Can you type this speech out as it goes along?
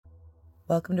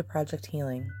Welcome to Project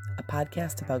Healing, a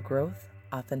podcast about growth,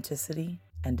 authenticity,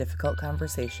 and difficult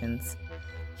conversations.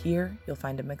 Here, you'll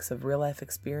find a mix of real-life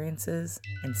experiences,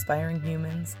 inspiring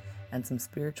humans, and some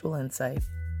spiritual insight.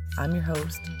 I'm your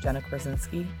host, Jenna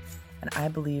Krasinski, and I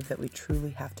believe that we truly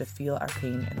have to feel our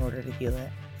pain in order to heal it.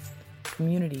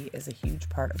 Community is a huge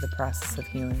part of the process of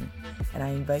healing, and I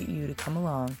invite you to come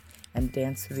along and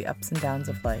dance through the ups and downs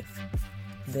of life.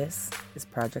 This is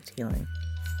Project Healing.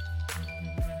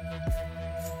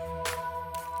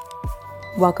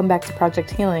 Welcome back to Project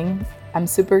Healing. I'm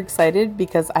super excited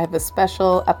because I have a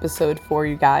special episode for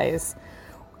you guys.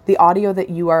 The audio that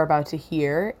you are about to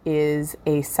hear is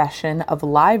a session of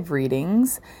live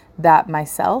readings that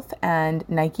myself and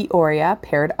Nike Oria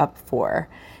paired up for.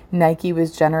 Nike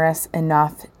was generous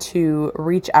enough to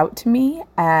reach out to me,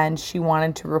 and she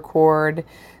wanted to record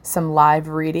some live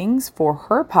readings for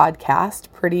her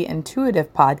podcast, Pretty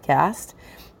Intuitive Podcast.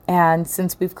 And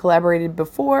since we've collaborated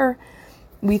before,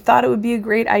 we thought it would be a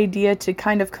great idea to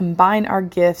kind of combine our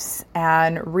gifts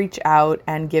and reach out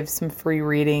and give some free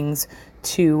readings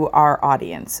to our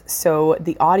audience. So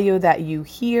the audio that you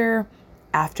hear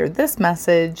after this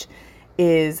message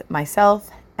is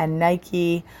myself and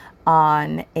Nike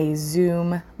on a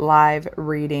Zoom live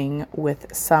reading with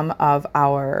some of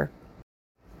our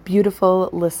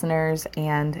beautiful listeners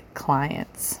and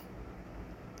clients.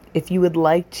 If you would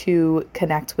like to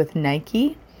connect with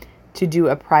Nike to do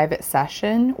a private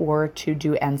session or to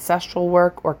do ancestral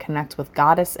work or connect with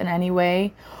Goddess in any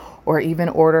way, or even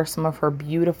order some of her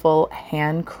beautiful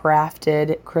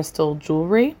handcrafted crystal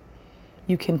jewelry,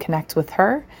 you can connect with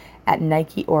her at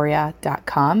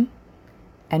NikeOria.com,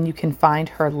 and you can find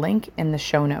her link in the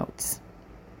show notes.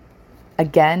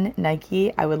 Again,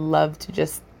 Nike, I would love to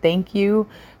just thank you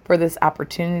for this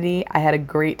opportunity. I had a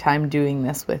great time doing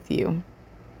this with you.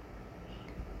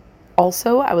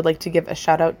 Also, I would like to give a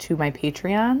shout out to my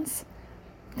Patreons.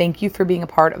 Thank you for being a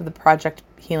part of the Project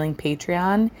Healing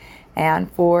Patreon and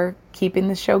for keeping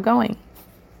the show going.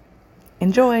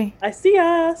 Enjoy. I see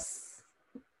us.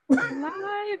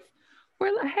 Live.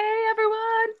 Hey,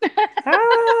 everyone.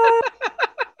 Hi.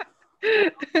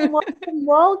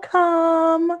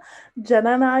 Welcome.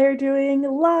 Jenna and I are doing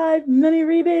live mini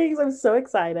readings. I'm so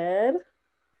excited.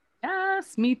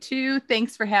 Yes, me too.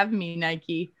 Thanks for having me,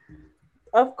 Nike.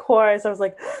 Of course. I was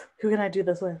like, who can I do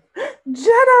this with? Jenna!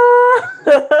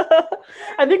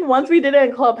 I think once we did it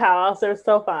in Clubhouse, it was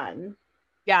so fun.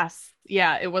 Yes.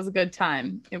 Yeah, it was a good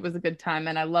time. It was a good time.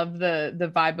 And I love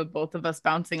the vibe of both of us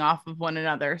bouncing off of one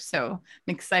another. So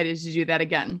I'm excited to do that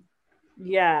again.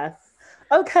 Yes.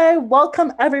 Okay,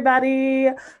 welcome everybody.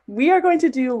 We are going to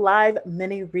do live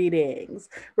mini readings.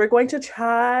 We're going to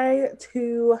try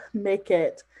to make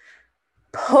it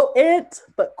potent,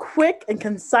 but quick and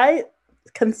concise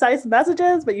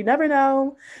messages, but you never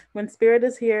know. When spirit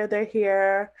is here, they're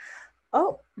here.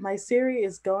 Oh, my Siri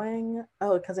is going.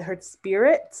 Oh, because I heard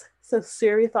spirit. So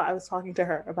Siri thought I was talking to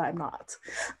her, but I'm not.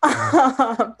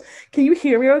 Can you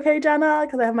hear me okay, Jenna?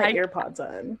 Because I have my AirPods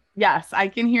on. Yes, I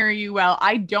can hear you well.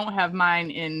 I don't have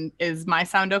mine in. Is my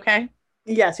sound okay?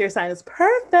 Yes, your sound is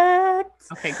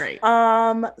perfect. Okay, great.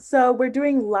 So we're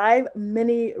doing live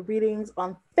mini readings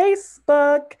on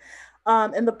Facebook,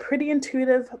 in the Pretty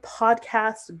Intuitive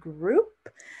Podcast group.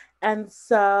 And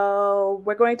so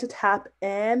we're going to tap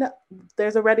in.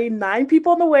 There's already 9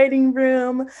 people in the waiting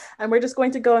room, and we're just going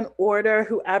to go in order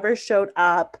whoever showed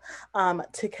up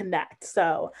to connect.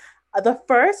 So the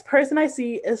first person I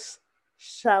see is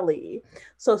Shelly.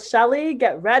 So Shelly,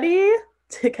 get ready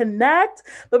to connect.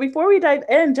 But before we dive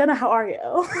in, Jenna, how are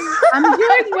you?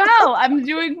 I'm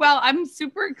doing well. I'm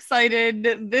super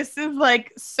excited. This is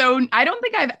I don't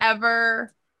think I've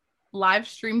ever live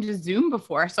streamed to Zoom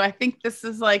before. So I think this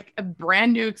is like a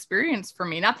brand new experience for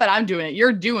me. Not that I'm doing it,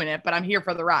 you're doing it, but I'm here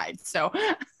for the ride. So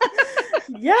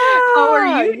yeah. How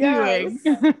are you doing?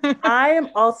 I am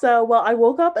also, I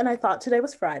woke up and I thought today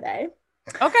was Friday.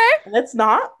 Okay. And it's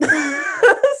not.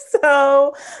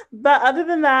 So, but other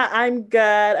than that, I'm good.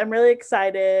 I'm really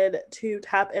excited to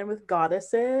tap in with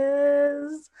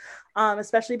goddesses,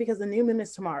 especially because the new moon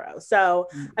is tomorrow. So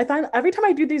I find every time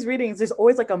I do these readings, there's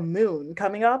always like a moon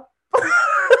coming up.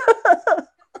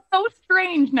 So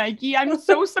strange, Nike. I'm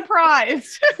so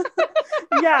surprised.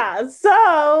 Yeah,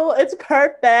 so it's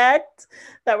perfect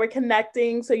that we're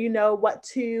connecting so you know what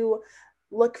to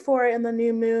look for in the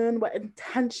new moon, what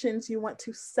intentions you want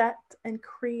to set and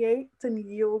create and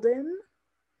yield in.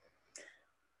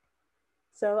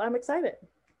 So I'm excited.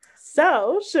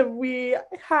 So should we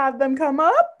have them come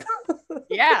up?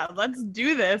 Yeah, let's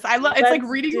do this. It's like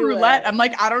reading roulette. I'm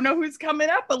like, I don't know who's coming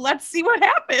up, but let's see what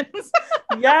happens.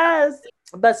 Yes.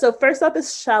 But so first up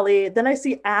is Shelly. Then I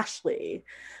see Ashley.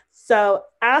 So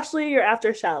Ashley, you're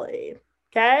after Shelly.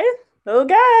 Okay?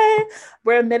 Okay.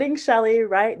 We're admitting Shelly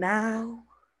right now.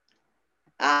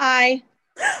 Hi.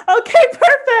 Okay,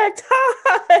 perfect.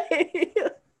 Hi.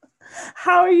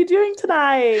 How are you doing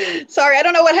tonight? Sorry, I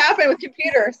don't know what happened with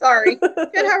computer. Sorry. Good,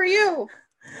 how are you?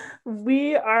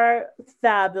 We are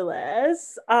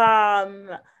fabulous.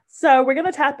 So we're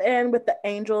gonna tap in with the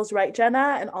angels, right,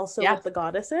 Jenna, and also Yes. with the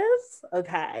goddesses.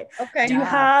 Okay. Okay. Do you Yeah.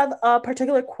 have a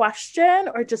particular question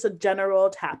or just a general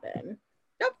tap in?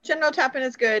 Nope, general tapping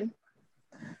is good.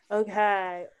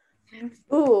 Okay.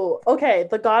 Ooh, okay.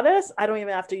 The goddess, I don't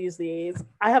even have to use these.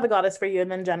 I have a goddess for you,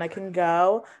 and then Jenna can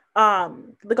go.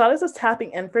 The goddess that's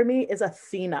tapping in for me is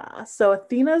Athena. So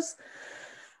Athena's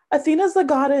the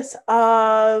goddess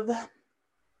of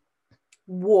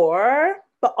war,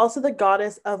 but also the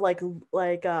goddess of like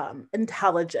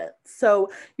intelligence.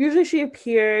 So usually she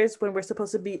appears when we're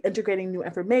supposed to be integrating new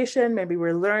information, maybe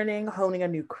we're learning, honing a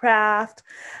new craft,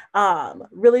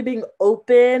 really being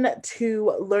open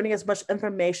to learning as much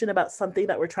information about something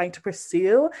that we're trying to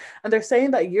pursue. And they're saying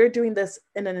that you're doing this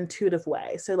in an intuitive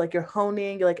way. So like you're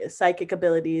honing your like psychic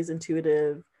abilities,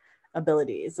 intuitive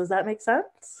abilities. Does that make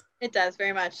sense? It does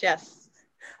very much, yes.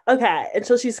 Okay, and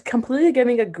so she's completely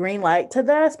giving a green light to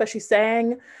this, but she's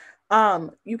saying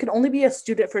you can only be a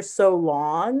student for so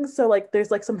long. So like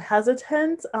there's like some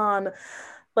hesitance on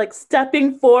like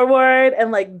stepping forward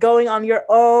and like going on your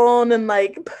own and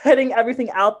like putting everything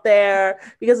out there,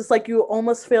 because it's like you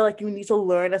almost feel like you need to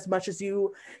learn as much as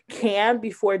you can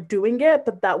before doing it,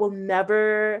 but that will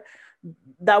never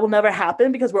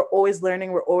happen because we're always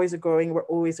learning, we're always growing, we're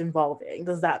always evolving.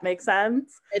 Does that make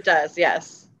sense? It does,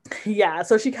 yes. Yeah,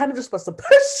 so she kind of just supposed to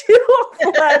push you off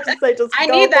the ledge and say, just I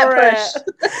go need that for push.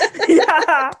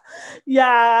 it.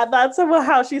 Yeah, that's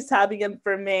how she's tapping in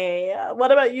for me.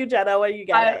 What about you, Jenna? What are you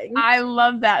getting? I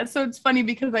love that. So it's funny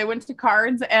because I went to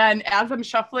cards, and as I'm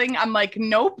shuffling, I'm like,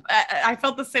 nope. I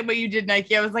felt the same way you did,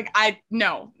 Nike. I was like,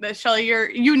 no, that Shelly,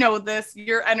 you know this.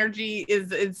 Your energy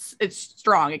it's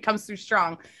strong. It comes through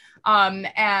strong,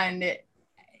 and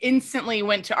instantly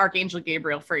went to Archangel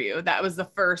Gabriel for you. That was the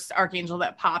first archangel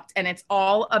that popped, and it's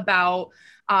all about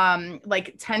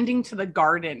like tending to the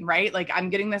garden, right? Like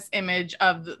I'm getting this image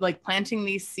of like planting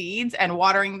these seeds and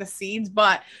watering the seeds,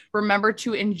 but remember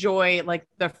to enjoy like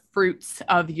the fruits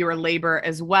of your labor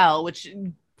as well, which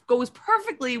goes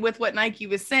perfectly with what Nike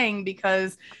was saying,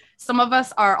 because some of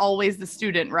us are always the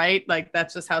student, right? Like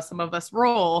that's just how some of us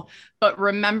roll. But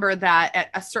remember that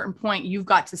at a certain point, you've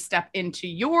got to step into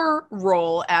your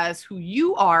role as who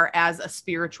you are as a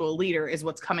spiritual leader is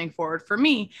what's coming forward for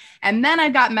me. And then I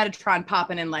got Metatron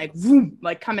popping in like, vroom,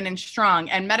 like coming in strong.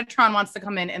 And Metatron wants to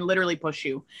come in and literally push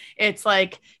you. It's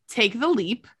like, take the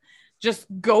leap, just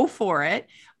go for it.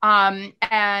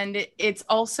 And it's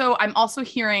also, I'm also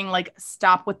hearing like,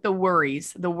 stop with the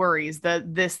worries,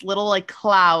 this little like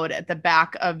cloud at the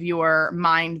back of your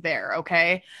mind there.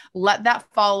 Okay. Let that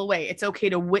fall away. It's okay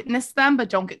to witness them,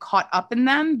 but don't get caught up in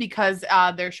them, because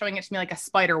they're showing it to me like a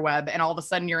spider web, and all of a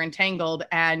sudden you're entangled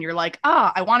and you're like,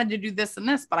 I wanted to do this and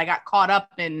this, but I got caught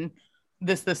up in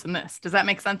this, and this. Does that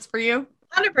make sense for you?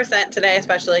 100% today,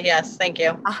 especially. Yes, thank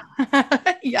you.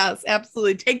 Yes,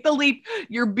 absolutely. Take the leap.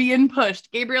 You're being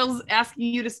pushed. Gabriel's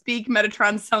asking you to speak.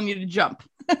 Metatron's telling you to jump.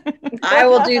 I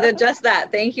will do just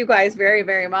that. Thank you guys very,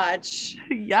 very much.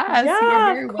 Yes, yeah, you're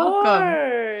very of welcome.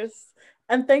 course.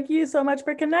 And thank you so much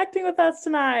for connecting with us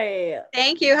tonight.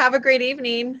 Thank you. Have a great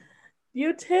evening.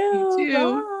 You too. You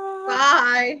too.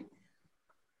 Bye.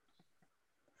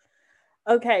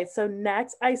 Bye. Okay, so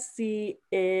next I see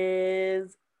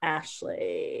is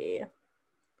Ashley.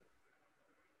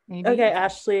 Maybe. Okay,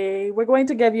 Ashley, we're going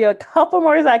to give you a couple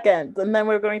more seconds, and then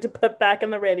we're going to put back in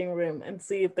the reading room and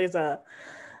see if if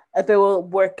it will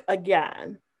work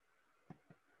again.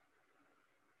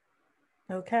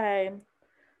 Okay, I'm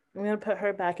going to put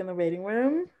her back in the reading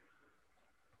room.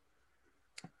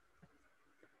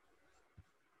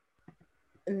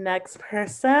 Next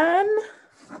person.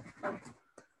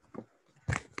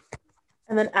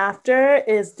 And then after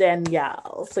is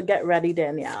Danielle. So get ready,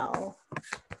 Danielle.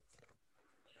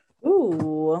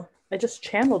 Ooh, I just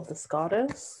channeled this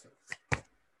goddess.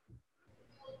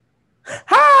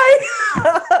 Hi!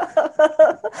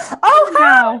 Oh,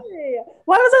 hi!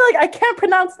 Why was I like, I can't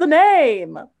pronounce the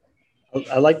name?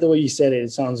 I like the way you said it.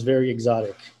 It sounds very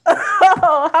exotic.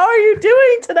 Oh, how are you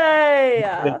doing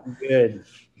today? Good.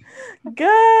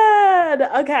 Good.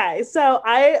 Okay, so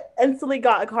I instantly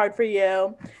got a card for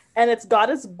you, and it's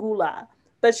Goddess Gula,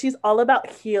 but she's all about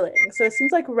healing. So it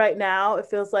seems like right now it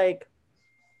feels like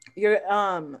you're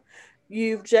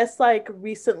you've just like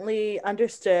recently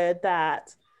understood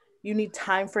that you need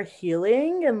time for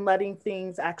healing and letting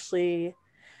things actually,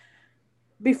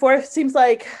 before it seems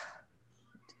like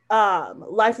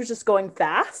life was just going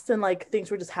fast and like things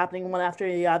were just happening one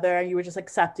after the other and you were just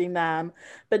accepting them,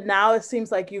 but now it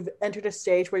seems like you've entered a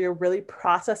stage where you're really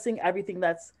processing everything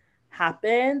that's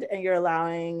happened and you're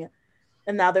allowing,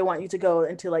 and now they want you to go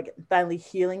into like finally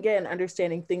healing it and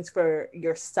understanding things for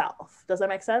yourself. Does that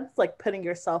make sense? Like putting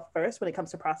yourself first when it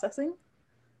comes to processing.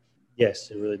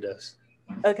 Yes, it really does.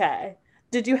 Okay,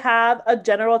 did you have a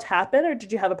general tap in or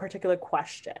did you have a particular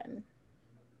question?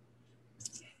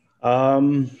 I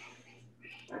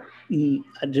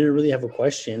didn't really have a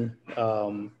question,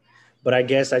 but I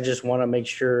guess I just want to make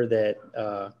sure that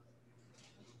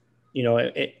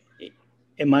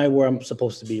am I where I'm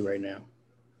supposed to be right now?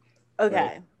 Okay,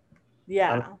 right?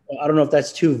 yeah. I don't know if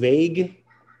that's too vague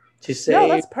to say. No,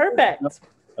 that's perfect.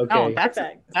 Okay. Oh, that's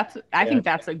Perfect. I think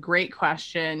that's a great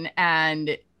question.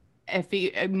 And if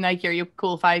you, Nike, are you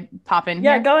cool if I pop in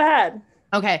Yeah, here? go ahead.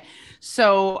 Okay.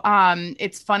 So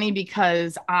it's funny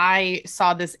because I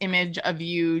saw this image of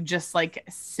you just like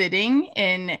sitting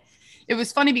in, it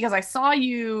was funny because I saw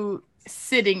you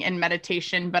sitting in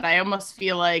meditation, but I almost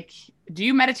feel like, do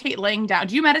you meditate laying down?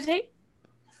 Do you meditate?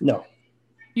 No.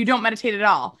 You don't meditate at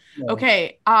all. No.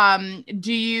 Okay.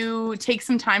 Do you take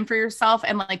some time for yourself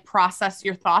and like process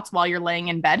your thoughts while you're laying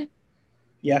in bed?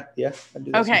 Yeah, I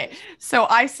do that Okay. So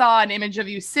I saw an image of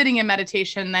you sitting in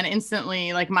meditation, then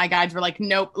instantly like my guides were like,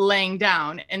 nope, laying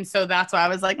down. And so that's why I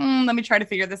was like, let me try to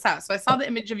figure this out. So I saw the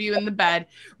image of you in the bed.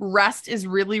 Rest is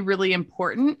really, really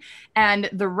important.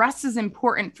 And the rest is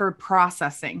important for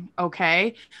processing.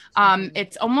 Okay.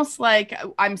 It's almost like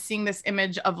I'm seeing this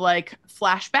image of like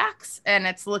flashbacks, and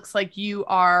it looks like you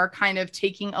are kind of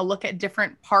taking a look at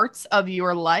different parts of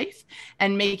your life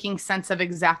and making sense of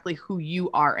exactly who you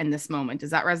are in this moment.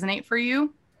 Does that resonate for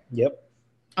you? Yep.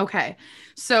 Okay.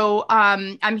 So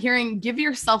I'm hearing give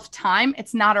yourself time.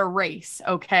 It's not a race.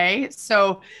 Okay.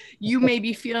 So you may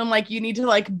be feeling like you need to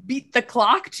like beat the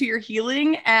clock to your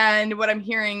healing. And what I'm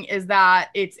hearing is that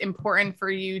it's important for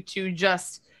you to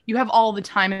just, you have all the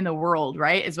time in the world,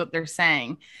 right? Is what they're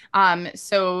saying.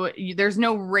 There's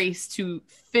no race to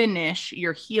finish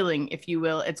your healing, if you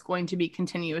will. It's going to be a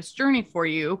continuous journey for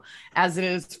you, as it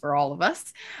is for all of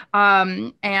us.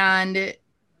 And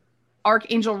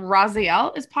Archangel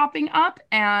Raziel is popping up,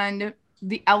 and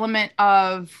the element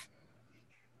of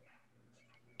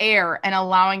air and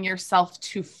allowing yourself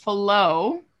to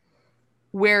flow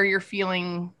where you're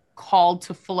feeling called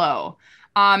to flow.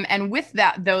 And with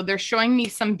that, though, they're showing me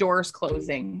some doors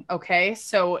closing. Okay.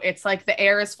 So it's like the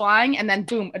air is flying and then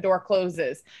boom, a door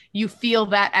closes. You feel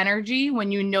that energy.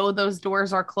 When you know those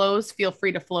doors are closed, feel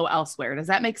free to flow elsewhere. Does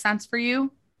that make sense for you?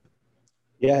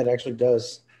 Yeah, it actually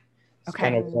does. It's Okay.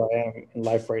 kind of where I am in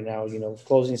life right now,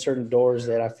 closing certain doors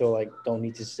that I feel like don't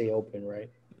need to stay open, right?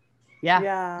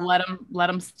 Yeah. Let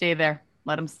them stay there.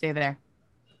 Let them stay there.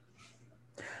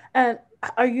 And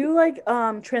are you like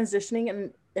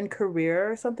transitioning in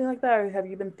career or something like that, or have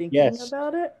you been thinking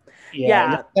about it?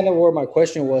 Yeah. That's kind of where my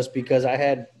question was, because I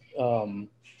had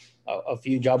a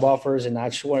few job offers, and I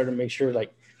just wanted to make sure,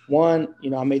 like, one,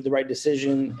 I made the right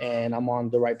decision and I'm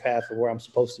on the right path of where I'm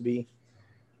supposed to be.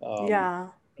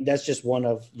 That's just one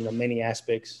of many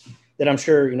aspects that I'm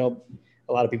sure a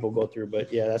lot of people go through,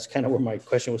 but yeah, that's kind of where my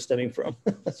question was stemming from.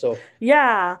 So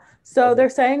they're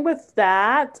saying with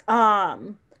that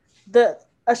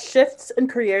a shift in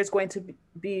career is going to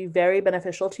be very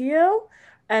beneficial to you,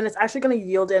 and it's actually going to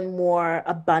yield in more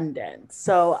abundance.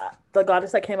 So the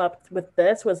goddess that came up with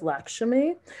this was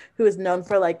Lakshmi, who is known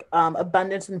for like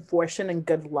abundance and fortune and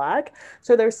good luck.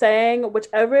 So they're saying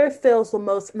whichever feels the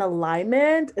most in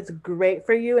alignment, it's great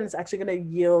for you, and it's actually going to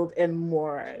yield in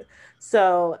more.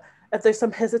 So if there's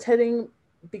some hesitating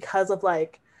because of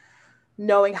like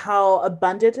knowing how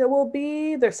abundant it will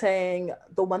be, they're saying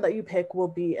the one that you pick will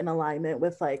be in alignment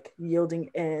with like yielding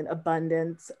in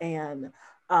abundance, and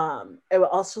it will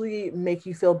also make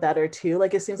you feel better too.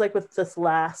 Like it seems like with this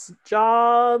last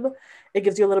job, it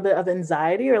gives you a little bit of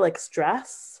anxiety or like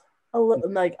stress,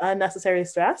 like unnecessary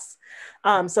stress.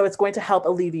 So it's going to help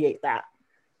alleviate that.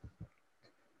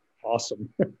 Awesome.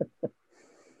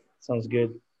 Sounds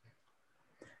good.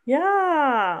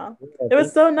 Yeah. It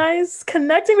was so nice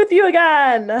connecting with you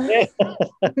again.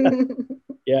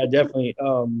 Yeah, definitely.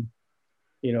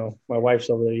 My wife's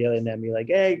over there yelling at me like,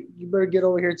 hey, you better get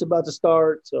over here. It's about to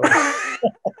start. So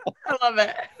I love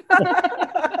it.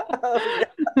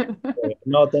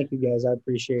 No, thank you guys. I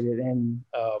appreciate it. And,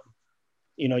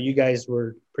 you guys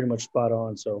were pretty much spot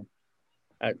on. So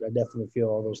I definitely feel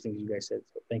all those things you guys said.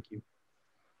 So thank you.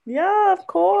 Yeah, of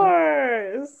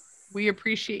course. We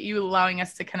appreciate you allowing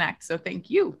us to connect. So thank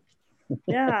you.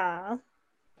 Yeah.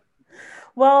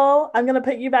 Well, I'm gonna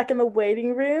put you back in the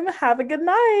waiting room. Have a good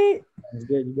night. Sounds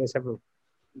good. You guys have a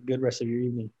good rest of your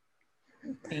evening.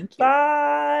 Thank you.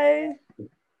 Bye.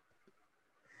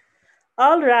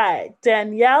 All right,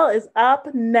 Danielle is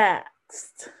up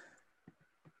next.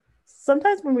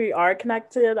 Sometimes when we are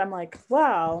connected, I'm like,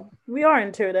 wow, we are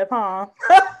intuitive, huh?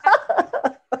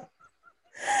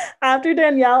 After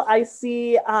Danielle, I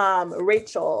see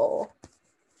Rachel.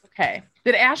 Okay.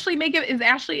 Did Ashley make it? Is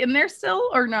Ashley in there still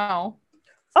or no?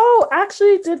 Oh,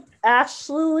 actually, did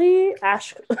Ashley?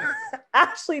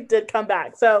 Ashley did come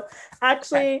back. So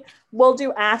actually, we'll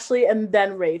do Ashley and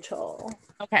then Rachel.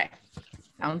 Okay.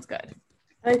 Sounds good.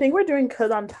 And I think we're doing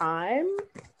good on time.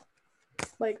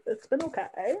 Like, it's been okay.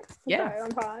 Yeah. Okay,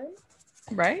 on time.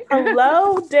 Right?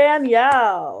 Hello,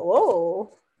 Danielle.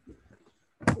 Whoa.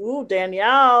 Ooh,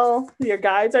 Danielle, your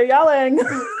guides are yelling.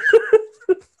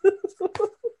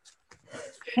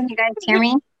 Can you guys hear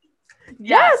me?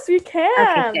 Yes, we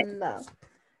can. Okay,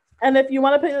 and if you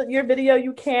want to put your video,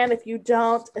 you can. If you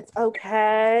don't, it's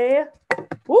okay.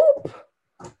 Whoop.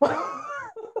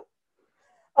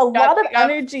 A lot of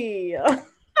energy. I know.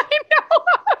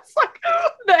 It's like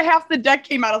the half the deck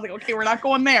came out. I was like, okay, we're not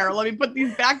going there. Let me put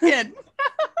these back in.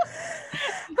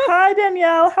 Hi,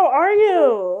 Danielle. How are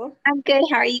you? I'm good.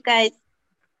 How are you guys?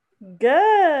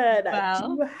 Good. Well.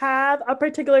 Do you have a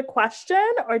particular question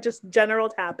or just general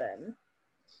tap-in?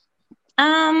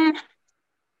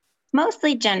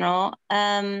 Mostly general.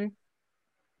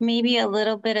 Maybe a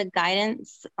little bit of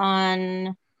guidance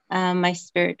on my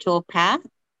spiritual path.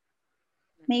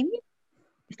 Maybe,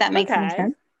 if that makes any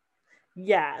sense.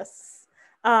 Yes.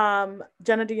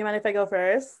 Jenna, do you mind if I go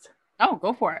first? Oh,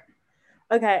 go for it.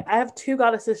 Okay, I have two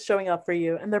goddesses showing up for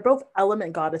you, and they're both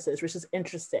element goddesses, which is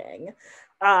interesting.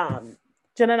 Jenna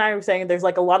and I were saying there's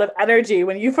like a lot of energy.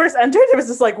 When you first entered, there was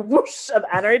this like whoosh of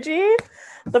energy.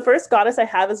 The first goddess I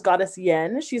have is Goddess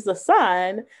Yin. She's the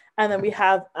sun. And then we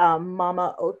have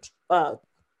Mama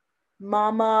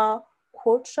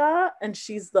Quocha, and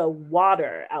she's the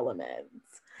water element.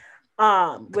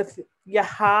 With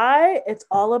Yahai, it's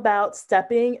all about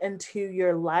stepping into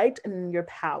your light and your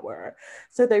power.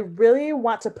 So they really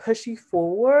want to push you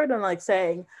forward and like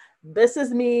saying, this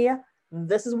is me,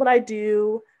 this is what I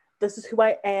do, this is who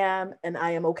I am, and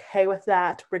I am okay with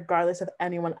that, regardless of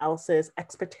anyone else's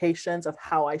expectations of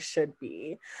how I should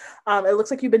be. It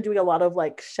looks like you've been doing a lot of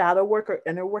like shadow work or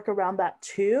inner work around that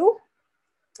too.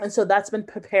 And so that's been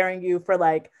preparing you for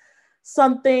like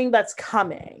something that's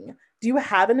coming. Do you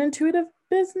have an intuitive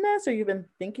business or you've been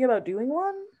thinking about doing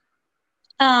one?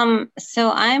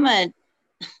 So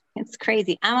it's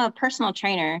crazy. I'm a personal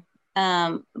trainer.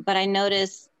 But I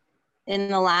noticed in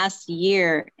the last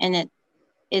year, and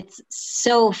it's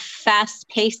so fast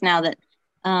paced now that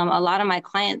a lot of my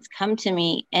clients come to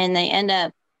me and they end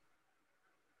up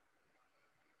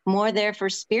more there for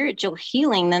spiritual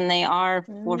healing than they are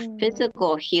for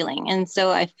physical healing. And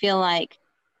so I feel like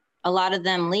a lot of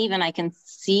them leave and I can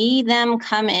see them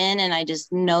come in and I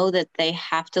just know that they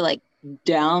have to like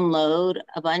download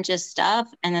a bunch of stuff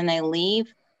and then they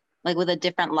leave like with a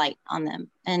different light on them.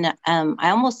 And I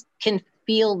almost can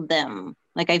feel them.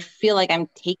 Like I feel like I'm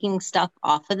taking stuff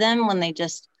off of them when they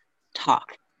just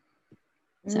talk.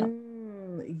 So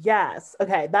yes.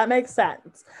 Okay, that makes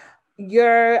sense.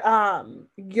 You're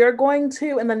going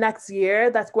to, in the next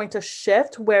year, that's going to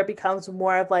shift where it becomes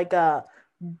more of like a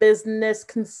business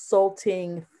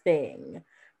consulting thing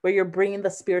where you're bringing the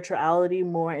spirituality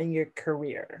more in your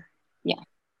career. Yeah.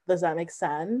 Does that make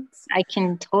sense? I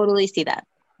can totally see that.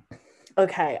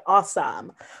 Okay,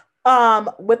 awesome.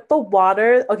 With the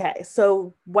water, okay,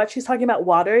 so what she's talking about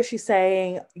water, she's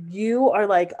saying you are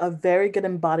like a very good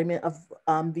embodiment of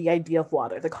the idea of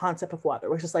water, the concept of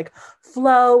water, which is like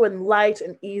flow and light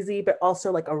and easy, but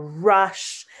also like a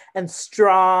rush and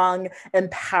strong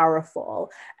and powerful.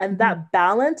 And that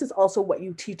balance is also what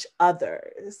you teach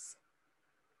others.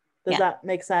 Does that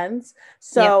make sense?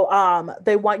 So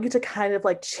they want you to kind of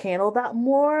like channel that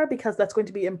more because that's going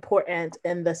to be important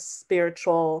in the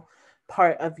spiritual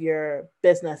part of your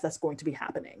business that's going to be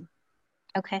happening.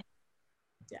 Okay.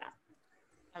 Yeah.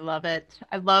 I love it.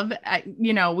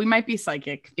 We might be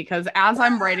psychic because as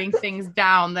I'm writing things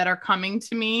down that are coming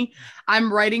to me,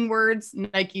 I'm writing words,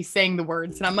 Nike's saying the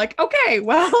words, and I'm like, okay,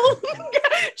 well,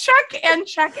 check and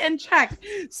check and check.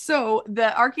 So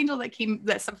the archangel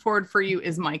that stepped forward for you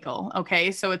is Michael.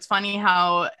 Okay. So it's funny,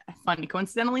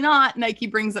 coincidentally not, Nike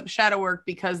brings up shadow work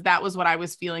because that was what I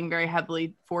was feeling very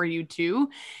heavily for you too,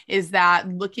 is that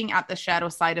looking at the shadow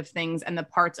side of things and the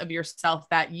parts of yourself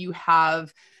that you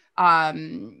have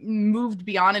moved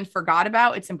beyond and forgot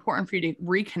about, it's important for you to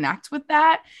reconnect with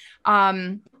that.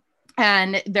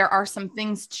 And there are some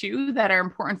things too that are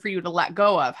important for you to let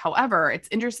go of. However, it's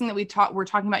interesting that we're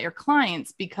talking about your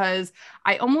clients, because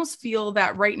I almost feel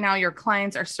that right now your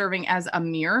clients are serving as a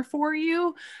mirror for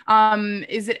you.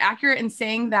 Is it accurate in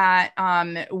saying that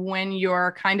when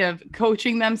you're kind of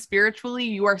coaching them spiritually,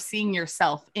 you are seeing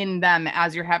yourself in them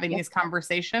as you're having these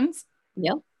conversations?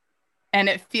 Yep. And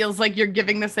it feels like you're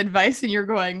giving this advice and you're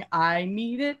going, I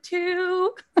need it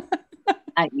too.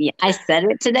 I said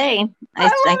it today.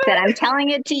 I said, I'm telling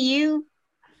it to you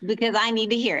because I need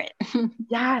to hear it.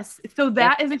 Yes. So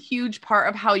that is a huge part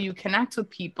of how you connect with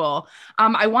people.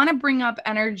 I want to bring up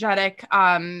energetic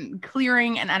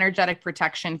clearing and energetic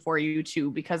protection for you too,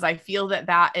 because I feel that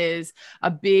that is a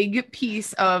big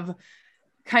piece of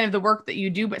kind of the work that you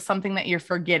do, but something that you're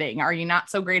forgetting. Are you not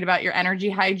so great about your energy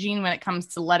hygiene when it comes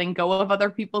to letting go of other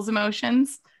people's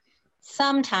emotions?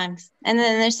 Sometimes. And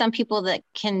then there's some people that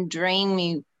can drain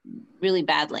me really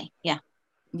badly. Yeah.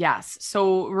 Yes.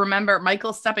 So remember,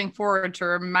 Michael's stepping forward to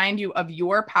remind you of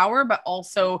your power, but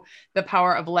also the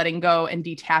power of letting go and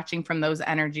detaching from those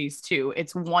energies too.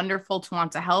 It's wonderful to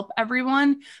want to help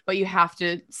everyone, but you have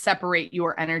to separate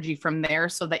your energy from there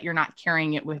so that you're not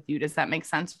carrying it with you. Does that make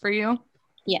sense for you?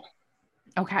 Yeah.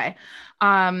 Okay.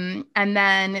 And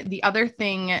then the other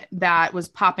thing that was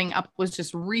popping up was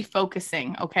just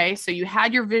refocusing. Okay. So you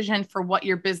had your vision for what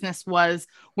your business was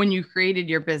when you created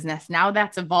your business. Now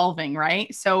that's evolving,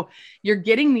 right? So you're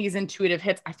getting these intuitive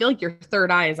hits. I feel like your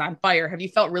third eye is on fire. Have you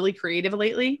felt really creative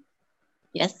lately?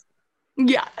 Yes.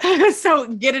 Yeah. So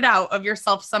get it out of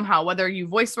yourself somehow, whether you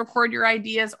voice record your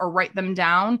ideas or write them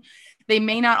down. They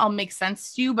may not all make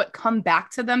sense to you, but come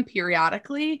back to them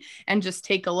periodically and just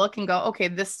take a look and go, okay,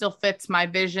 this still fits my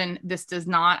vision. This does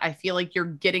not. I feel like you're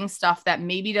getting stuff that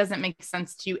maybe doesn't make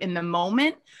sense to you in the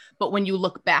moment, but when you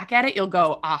look back at it, you'll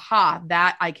go, aha,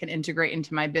 that I can integrate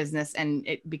into my business. And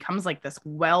it becomes like this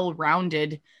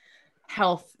well-rounded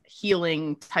health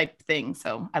healing type thing.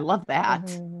 So I love that.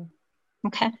 Mm-hmm.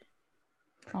 Okay.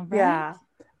 All right. Yeah.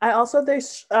 I also,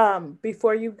 there's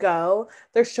before you go,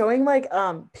 they're showing like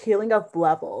peeling of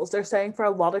levels. They're saying for a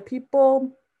lot of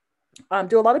people,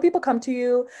 do a lot of people come to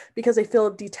you because they feel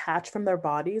detached from their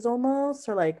bodies almost,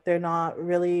 or like they're not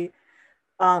really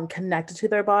connected to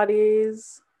their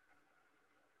bodies?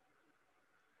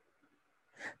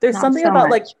 There's Not something so about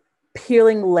much. like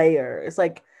peeling layers.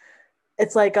 Like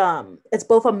it's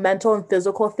both a mental and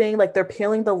physical thing. Like they're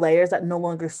peeling the layers that no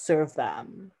longer serve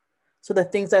them. So the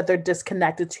things that they're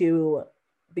disconnected to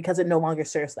because it no longer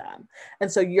serves them.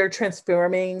 And so you're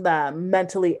transforming them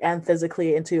mentally and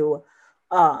physically into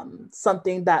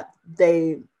something that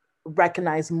they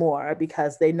recognize more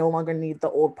because they no longer need the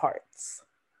old parts.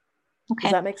 Okay.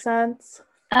 Does that make sense?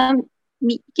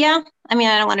 Yeah. I mean,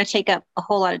 I don't want to take up a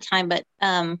whole lot of time, but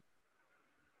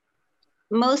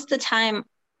most of the time,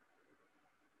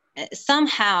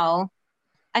 somehow,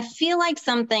 I feel like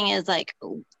something is like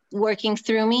working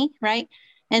through me, right?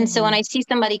 And so when I see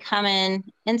somebody come in,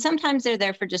 and sometimes they're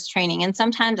there for just training, and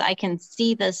sometimes I can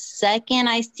see the second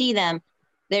I see them,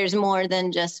 there's more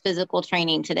than just physical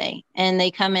training today. And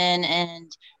they come in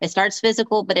and it starts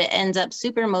physical, but it ends up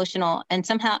super emotional. And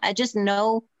somehow I just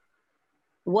know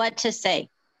what to say.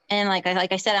 And like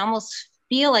I said, I almost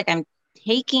feel like I'm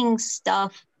taking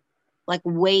stuff like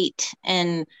weight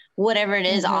and whatever it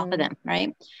is off of them,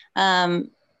 right?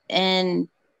 And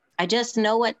I just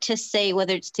know what to say,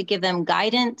 whether it's to give them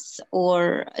guidance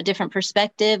or a different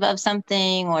perspective of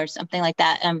something or something like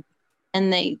that.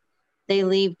 And they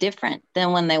leave different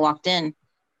than when they walked in.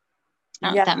 I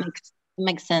don't know if that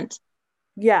makes sense.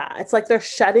 Yeah, it's like they're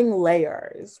shedding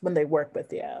layers when they work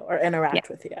with you or interact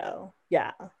with you.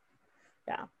 Yeah.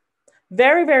 Yeah.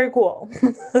 Very, very cool.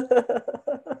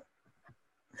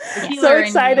 So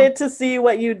excited to see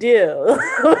what you do.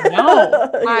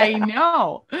 I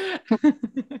know.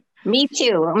 Me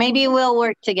too. Maybe we'll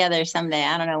work together someday.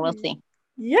 I don't know. We'll see.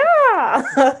 Yeah.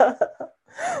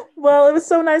 Well, it was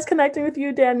so nice connecting with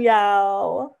you,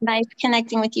 Danielle. Nice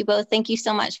connecting with you both. Thank you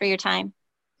so much for your time.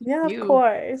 Yeah, of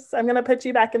course. I'm going to put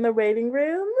you back in the waiting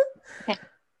room. Okay.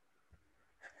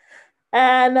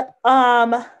 And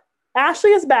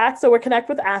Ashley is back, so we'll connect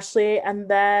with Ashley, and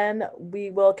then we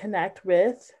will connect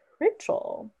with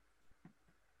Rachel.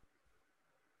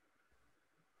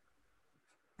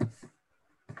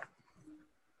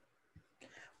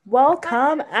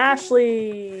 Welcome,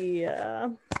 Ashley.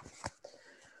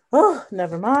 Oh,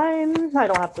 never mind. I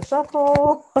don't have to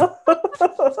shuffle.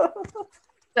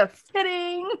 So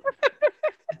fitting.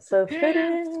 So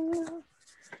fitting.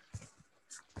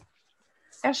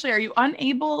 Ashley, are you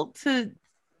unable to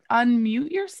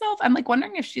unmute yourself? I'm like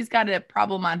wondering if she's got a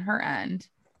problem on her end.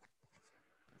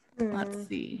 Let's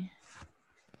see.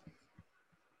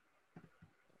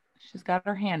 She's got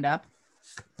her hand up.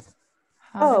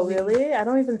 Really? I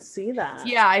don't even see that.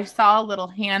 Yeah, I saw a little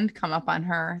hand come up on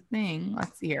her thing.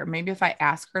 Let's see here. Maybe if I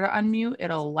ask her to unmute,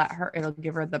 it'll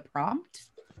give her the prompt.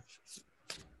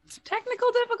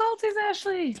 Technical difficulties,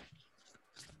 Ashley.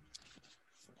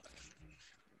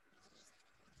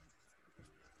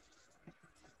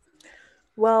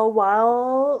 Well,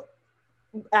 while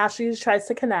Ashley tries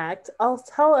to connect, I'll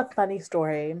tell a funny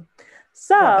story.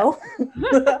 So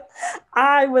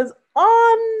I was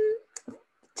on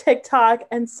TikTok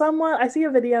and I see a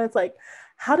video, it's like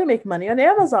how to make money on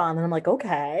Amazon. And I'm like,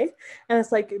 okay. And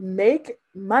it's like, make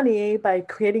money by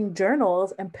creating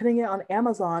journals and putting it on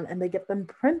Amazon, and they get them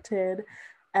printed,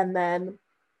 and then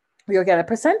you'll get a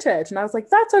percentage. And I was like,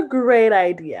 that's a great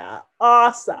idea.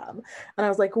 Awesome. And I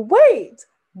was like, wait,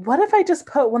 what if I just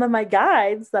put one of my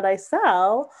guides that I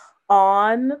sell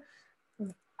on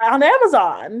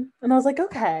Amazon? And I was like,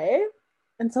 okay.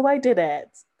 And so I did it.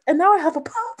 And now I have a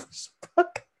published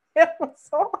book on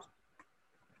Amazon.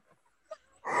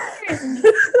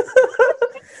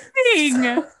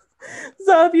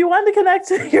 So if you want to connect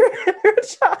to your inner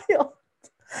child,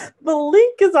 the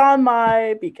link is on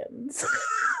my beacons.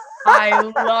 I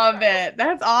love it.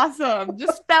 That's awesome.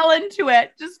 Just fell into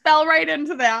it. Just fell right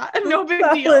into that. No big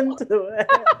deal. Into it.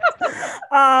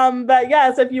 But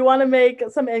yes, if you want to make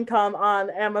some income on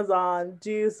Amazon,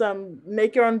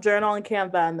 make your own journal in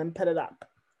Canva and then put it up.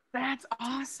 That's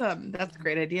awesome. That's a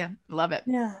great idea. Love it.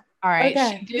 Yeah. All right.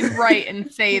 Okay. She did write and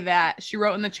say that she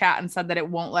wrote in the chat and said that it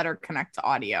won't let her connect to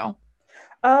audio.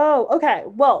 Oh, okay.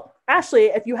 Well, Ashley,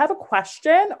 if you have a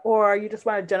question or you just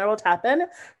want a general tap in,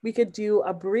 we could do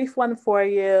a brief one for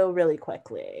you really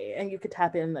quickly, and you could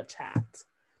tap in the chat.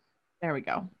 There we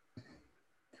go.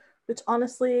 Which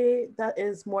honestly, that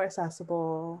is more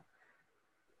accessible.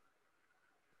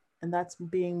 And that's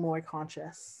being more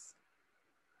conscious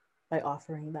by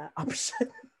offering that option.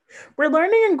 We're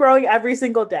learning and growing every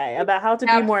single day about how to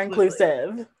be more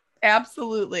inclusive.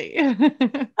 Absolutely.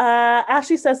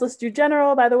 Ashley says, let's do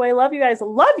general. By the way, love you guys.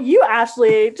 Love you,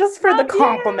 Ashley, just for the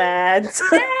compliment.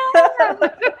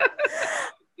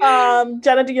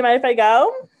 Jenna, do you mind if I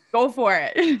go? Go for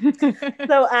it.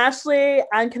 So Ashley,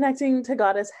 I'm connecting to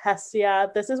goddess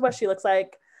Hestia. This is what she looks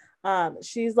like.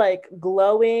 She's like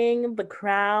glowing, the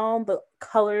crown, the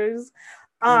colors.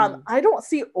 I don't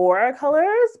see aura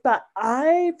colors, but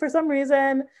I, for some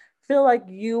reason, feel like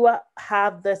you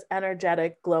have this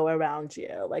energetic glow around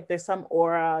you. Like there's some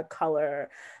aura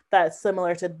color that's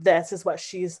similar to this, is what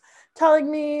she's telling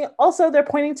me. Also, they're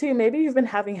pointing to maybe you've been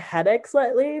having headaches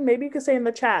lately. Maybe you could say in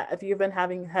the chat if you've been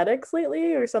having headaches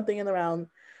lately or something in around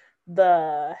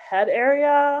the head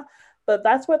area. But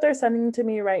that's what they're sending to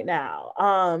me right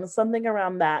now. Something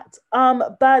around that.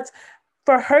 But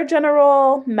for her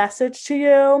general message to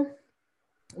you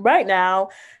right now,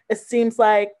 it seems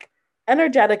like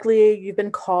energetically you've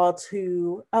been called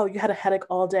to, you had a headache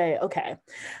all day. Okay.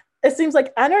 It seems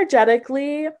like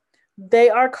energetically they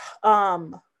are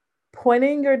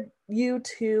pointing you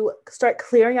to start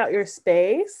clearing out your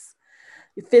space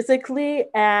physically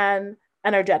and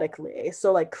energetically.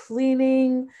 So like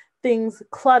cleaning things,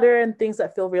 clutter and things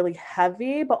that feel really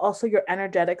heavy, but also your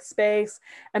energetic space,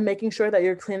 and making sure that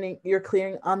you're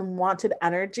clearing unwanted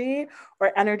energy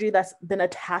or energy that's been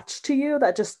attached to you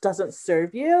that just doesn't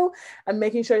serve you, and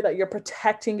making sure that you're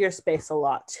protecting your space a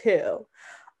lot too.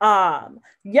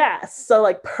 Yes, so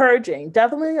like purging,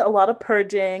 definitely a lot of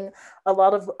purging, a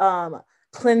lot of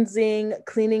cleansing,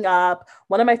 cleaning up.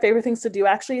 One of my favorite things to do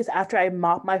actually is after I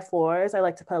mop my floors, I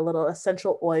like to put a little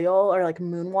essential oil or like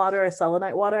moon water or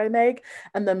selenite water I make,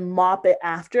 and then mop it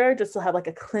after, just to have like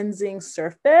a cleansing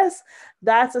surface.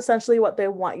 That's essentially what they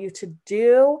want you to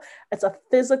do. It's a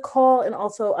physical and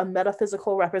also a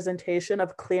metaphysical representation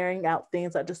of clearing out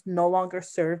things that just no longer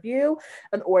serve you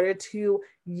in order to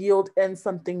yield in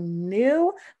something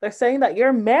new. They're saying that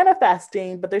you're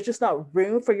manifesting, but there's just not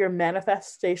room for your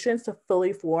manifestations to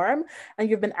fully form. And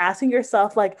you've been asking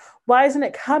yourself, like, why isn't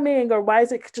it coming? Or why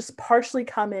is it just partially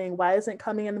coming? Why isn't it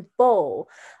coming in full?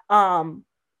 And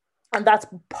that's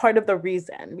part of the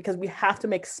reason, because we have to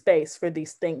make space for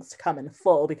these things to come in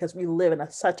full, because we live in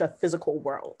such a physical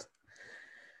world.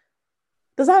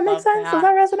 Does that make sense? Does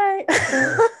that resonate?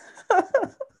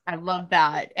 I love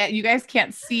that. You guys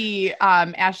can't see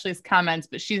Ashley's comments,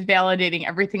 but she's validating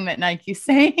everything that Nike's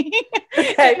saying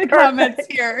in the comments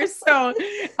here. So,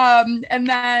 and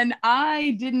then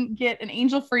I didn't get an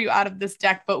angel for you out of this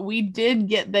deck, but we did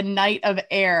get the Knight of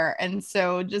Air. And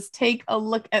so just take a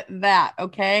look at that.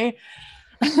 Okay.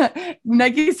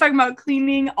 Nike's talking about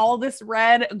cleaning all this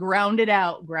red, ground it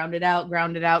out, ground it out,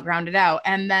 ground it out, ground it out.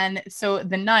 And then, so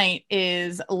the night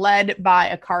is led by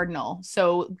a cardinal.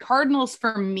 So cardinals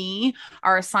for me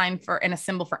are a sign for and a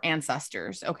symbol for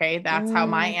ancestors. Okay. That's how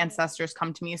my ancestors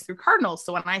come to me, is through cardinals.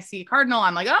 So when I see a cardinal,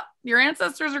 I'm like, oh, your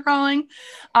ancestors are calling.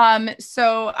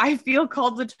 So I feel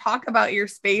called to talk about your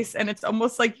space, and it's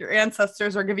almost like your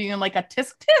ancestors are giving you like a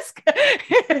tisk tisk.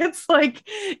 It's like,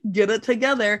 get it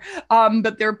together.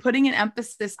 But they're putting an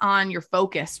emphasis on your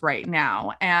focus right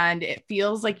now. And it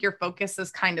feels like your focus is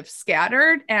kind of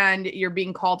scattered and you're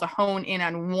being called to hone in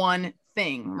on one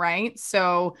thing, right?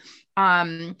 So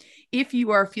if you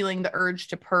are feeling the urge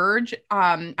to purge,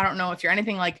 I don't know if you're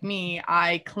anything like me,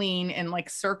 I clean in like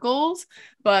circles,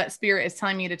 but Spirit is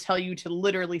telling me to tell you to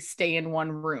literally stay in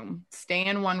one room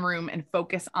and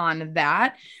focus on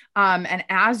that. And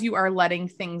as you are letting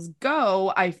things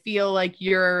go, I feel like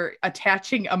you're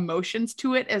attaching emotions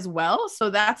to it as well.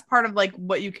 So that's part of like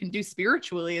what you can do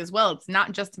spiritually as well. It's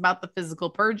not just about the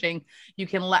physical purging. You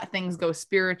can let things go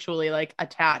spiritually, like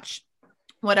attach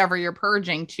whatever you're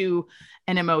purging to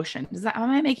an emotion. Am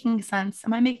I making sense?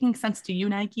 Am I making sense to you,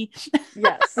 Nike?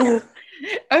 Yes.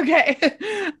 Okay.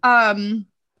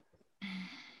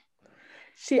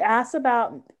 She asked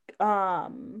about,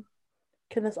 can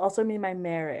this also mean my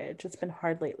marriage? It's been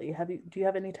hard lately. Do you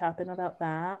have any tap in about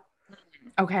that?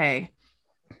 Okay.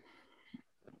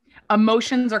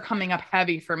 Emotions are coming up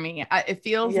heavy for me. It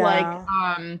feels like,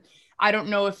 I don't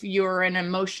know if you're an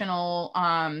emotional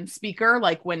speaker,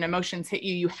 like when emotions hit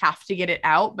you, you have to get it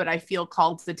out. But I feel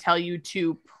called to tell you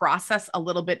to process a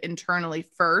little bit internally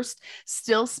first,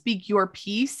 still speak your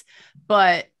piece,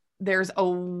 but there's a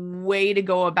way to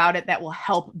go about it that will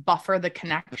help buffer the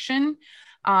connection.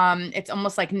 It's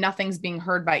almost like nothing's being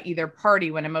heard by either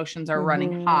party when emotions are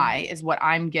running high, is what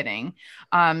I'm getting.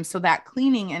 So that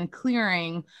cleaning and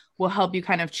clearing will help you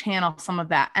kind of channel some of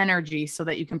that energy so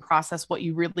that you can process what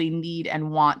you really need and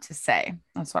want to say.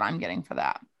 That's what I'm getting for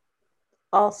that.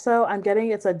 Also, I'm getting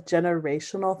it's a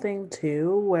generational thing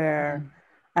too, where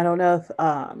I don't know if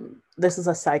this is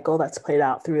a cycle that's played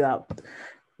out throughout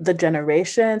the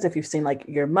generations. If you've seen like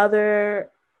your mother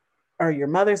or your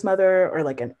mother's mother or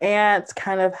like an aunt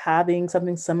kind of having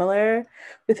something similar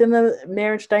within the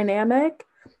marriage dynamic.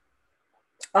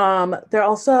 They're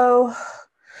also,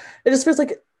 it just feels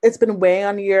like it's been weighing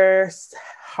on your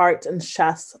heart and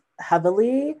chest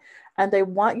heavily. And they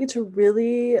want you to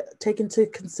really take into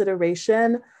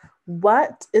consideration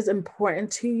what is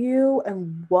important to you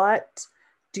and what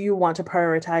do you want to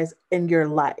prioritize in your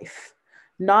life,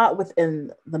 not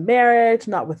within the marriage,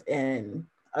 not within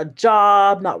a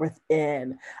job, not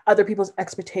within other people's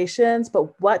expectations,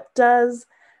 but what does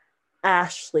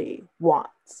Ashley want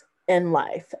in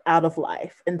life, out of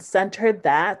life, and center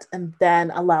that, and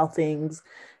then allow things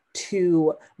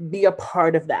to be a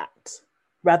part of that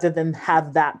rather than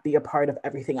have that be a part of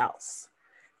everything else.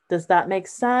 Does that make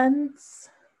sense?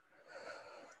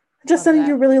 Just sending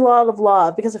you really a lot of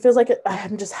love, because it feels like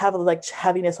I'm just having like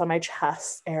heaviness on my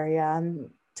chest area, and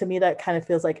to me that kind of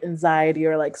feels like anxiety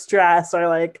or like stress or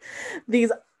like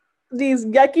these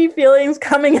yucky feelings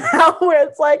coming out where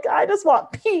it's like I just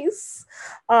want peace.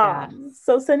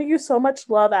 So sending you so much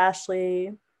love,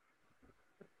 Ashley.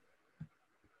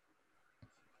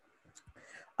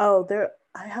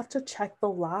 I have to check the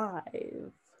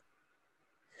live.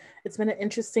 It's been an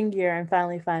interesting year. I'm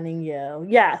finally finding you.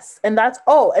 Yes. And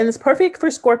and it's perfect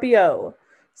for Scorpio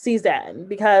season,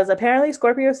 because apparently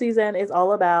Scorpio season is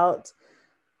all about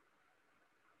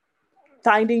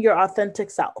finding your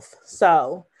authentic self.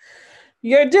 So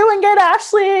you're doing it,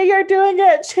 Ashley. You're doing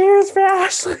it. Cheers for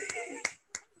Ashley.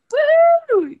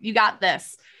 Woo! You got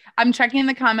this. I'm checking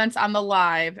the comments on the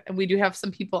live, and we do have some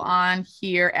people on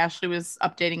here. Ashley was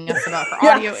updating us about her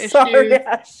audio issues. Sorry,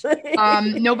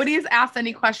 Ashley. Nobody has asked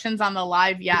any questions on the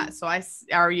live yet. So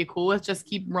are you cool with just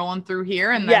keep rolling through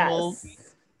here, and then we'll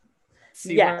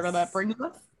see where that brings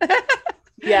us?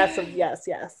 Yes.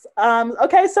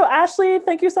 Okay, so Ashley,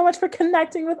 thank you so much for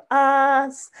connecting with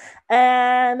us.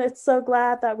 And it's so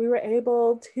glad that we were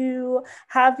able to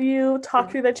have you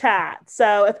talk through the chat.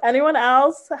 So if anyone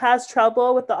else has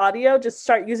trouble with the audio, just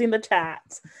start using the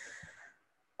chat.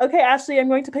 Okay, Ashley, I'm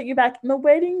going to put you back in the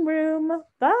waiting room.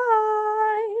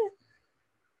 Bye.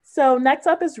 So next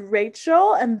up is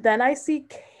Rachel, and then I see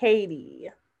Katie.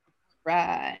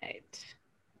 Right.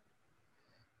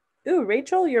 Ooh,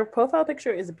 Rachel, your profile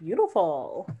picture is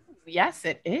beautiful. Yes,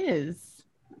 it is.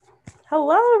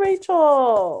 Hello,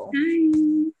 Rachel.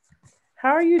 Hi. How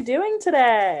are you doing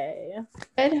today?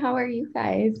 Good. How are you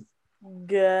guys?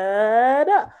 Good.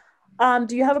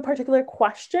 Do you have a particular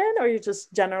question, or you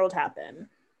just general tap in?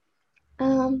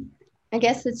 I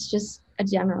guess it's just a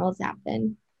general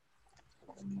zap-in.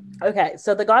 Okay,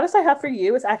 so the goddess I have for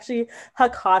you is actually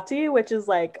Hecate, which is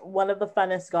like one of the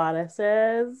funnest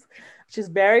goddesses. She's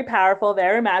very powerful,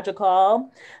 very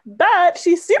magical, but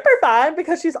she's super fun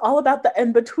because she's all about the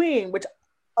in between, which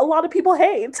a lot of people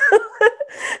hate.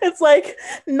 It's like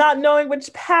not knowing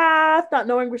which path, not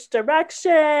knowing which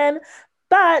direction.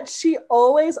 But she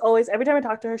always, every time I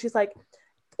talk to her, she's like,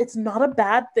 it's not a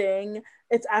bad thing.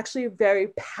 It's actually a very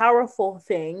powerful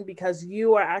thing because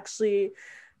you are actually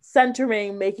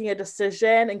centering making a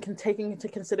decision and taking into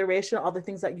consideration all the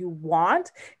things that you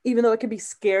want, even though it can be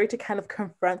scary to kind of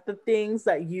confront the things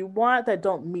that you want that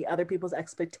don't meet other people's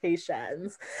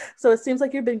expectations. So it seems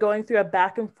like you've been going through a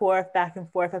back and forth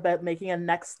about making a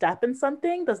next step in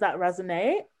something. Does that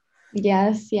resonate?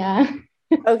 Yes, yeah.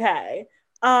 Okay.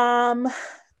 And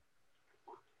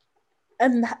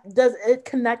does it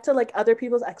connect to like other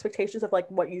people's expectations of like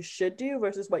what you should do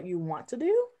versus what you want to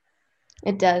do?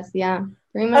 It does, yeah.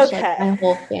 Very much Okay. like my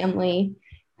whole family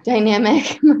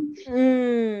dynamic.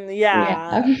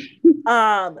 Yeah.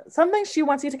 Something she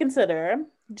wants you to consider,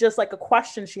 just like a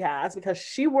question she has, because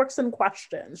she works in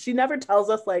questions. She never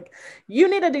tells us like, you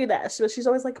need to do this, but she's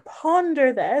always like,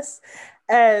 ponder this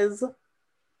as,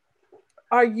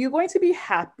 are you going to be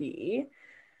happy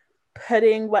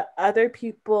putting what other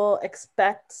people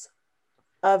expect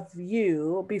of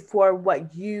you before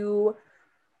what you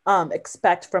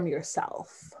expect from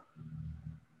yourself?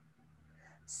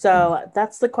 So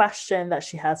that's the question that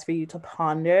she has for you to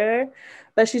ponder.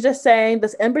 But she's just saying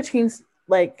this in-between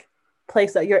like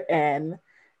place that you're in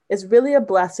is really a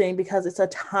blessing because it's a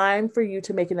time for you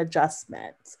to make an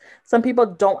adjustment. Some people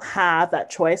don't have that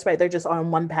choice, right? They're just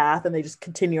on one path and they just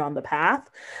continue on the path.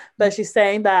 But she's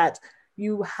saying that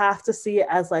you have to see it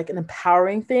as like an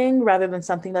empowering thing rather than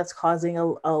something that's causing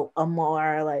a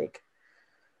more like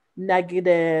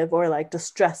negative or like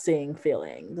distressing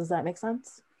feeling. Does that make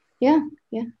sense? Yeah.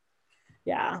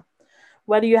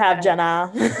 What do you have,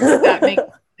 Jenna? That makes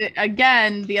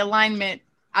again the alignment.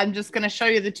 I'm just going to show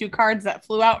you the two cards that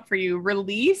flew out for you: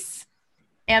 release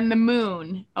and the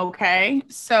moon. Okay,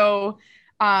 so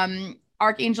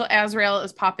Archangel Azrael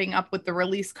is popping up with the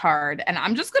release card, and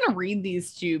I'm just going to read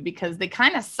these to you because they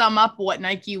kind of sum up what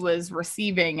Nike was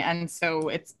receiving, and so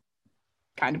it's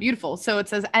kind of beautiful. So it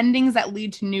says endings that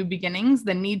lead to new beginnings,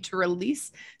 the need to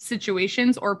release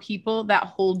situations or people that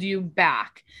hold you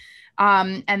back.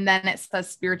 And then it says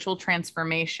spiritual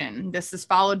transformation. This is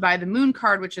followed by the moon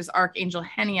card, which is Archangel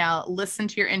Haniel. Listen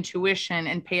to your intuition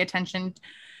and pay attention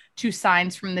to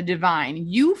signs from the divine.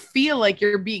 You feel like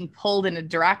you're being pulled in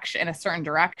a certain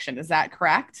direction. Is that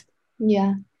correct?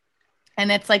 Yeah.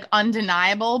 And it's like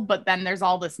undeniable, but then there's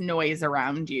all this noise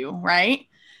around you, right?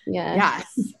 Yes.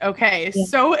 Okay. Yeah.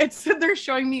 So they're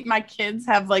showing me my kids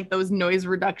have like those noise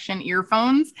reduction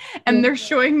earphones, and they're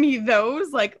showing me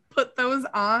those, like put those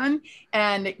on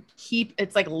and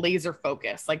it's like laser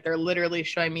focus. Like they're literally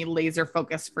showing me laser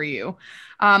focus for you.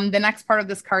 The next part of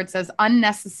this card says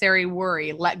unnecessary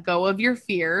worry. Let go of your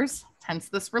fears. Hence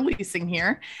this releasing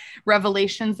here,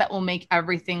 revelations that will make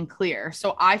everything clear.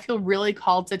 So I feel really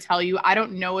called to tell you, I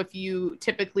don't know if you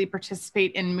typically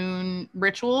participate in moon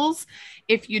rituals.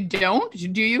 If you don't,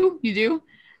 do you? You do?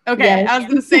 Okay. Yes. I was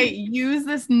going to say, use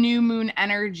this new moon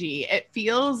energy. It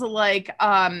feels like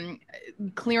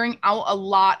clearing out a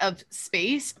lot of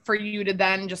space for you to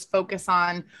then just focus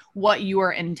on what you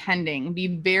are intending.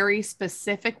 Be very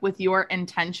specific with your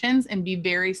intentions and be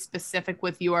very specific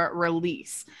with your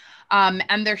release.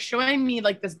 And they're showing me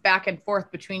like this back and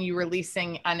forth between you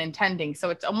releasing and intending. So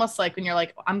it's almost like when you're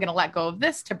like, I'm going to let go of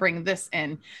this to bring this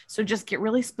in. So just get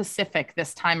really specific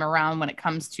this time around when it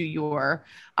comes to your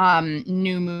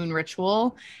new moon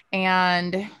ritual.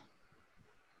 And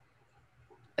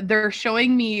they're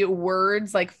showing me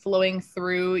words like flowing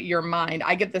through your mind.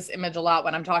 I get this image a lot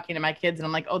when I'm talking to my kids and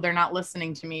I'm like, oh, they're not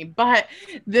listening to me. But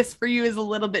this for you is a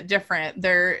little bit different.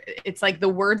 It's like the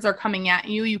words are coming at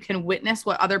you. You can witness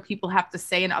what other people have to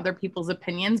say and other people's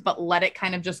opinions, but let it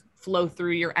kind of just flow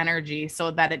through your energy so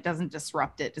that it doesn't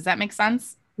disrupt it. Does that make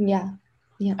sense? Yeah.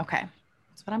 Okay.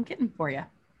 That's what I'm getting for you.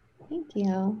 Thank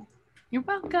you. You're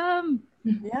welcome.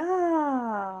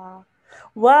 Yeah.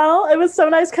 Well, it was so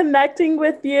nice connecting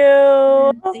with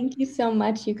you. Thank you so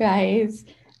much, you guys.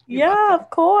 Yeah, of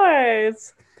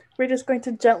course. We're just going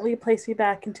to gently place you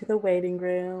back into the waiting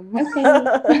room. Okay.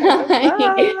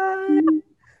 Bye.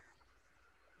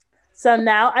 So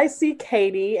now I see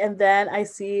Katie, and then I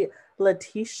see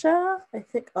Letitia. I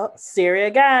think, Siri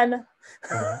again.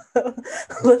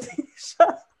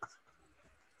 Letitia.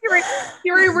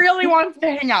 Siri really wants to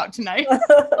hang out tonight.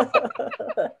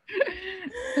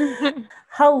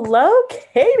 Hello,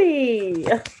 Katie.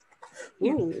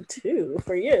 Ooh, 2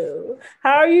 for you.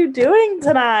 How are you doing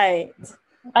tonight?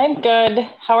 I'm good.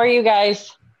 How are you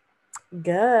guys?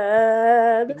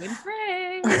 Good. Doing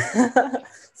great.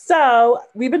 So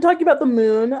we've been talking about the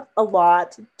moon a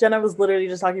lot. Jenna was literally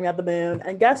just talking about the moon.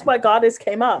 And guess what goddess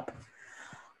came up?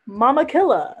 Mama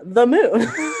Killa, the moon.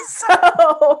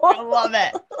 I love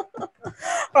it.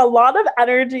 A lot of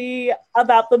energy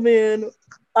about the moon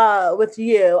with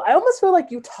you. I almost feel like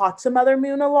you talk to Mother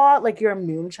Moon a lot, like you're a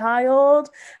moon child.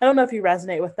 I don't know if you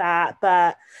resonate with that,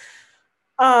 but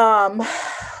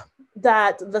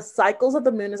that the cycles of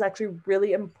the moon is actually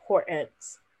really important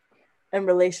in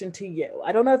relation to you.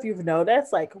 I don't know if you've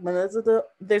noticed, like when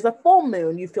there's a full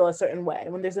moon, you feel a certain way.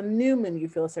 When there's a new moon, you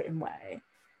feel a certain way.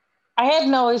 I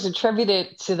hadn't always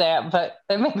attributed to that, but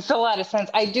it makes a lot of sense.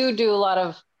 I do a lot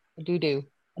of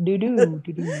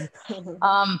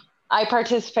I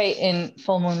participate in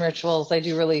full moon rituals. I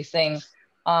do releasing.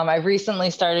 I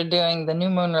recently started doing the new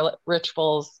moon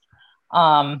rituals.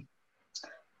 But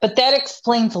that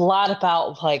explains a lot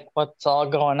about like what's all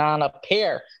going on up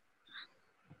here.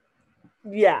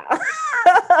 Yeah.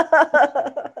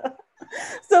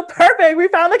 So perfect. We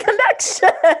found a connection.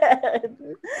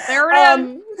 There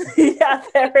it is. Yeah,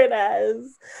 there it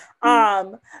is.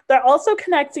 They're also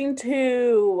connecting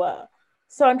to,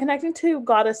 so I'm connecting to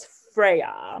Goddess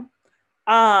Freya.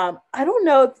 I don't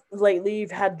know if lately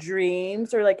you've had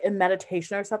dreams or like in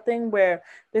meditation or something where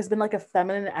there's been like a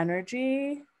feminine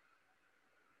energy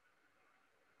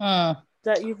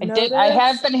that you've noticed. I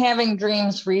have been having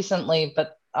dreams recently,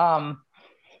 but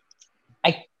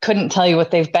I couldn't tell you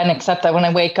what they've been, except that when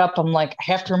I wake up, I'm like, I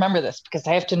have to remember this because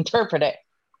I have to interpret it.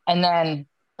 And then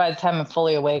by the time I'm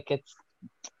fully awake, it's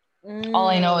all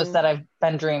I know is that I've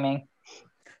been dreaming.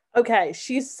 Okay,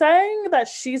 she's saying that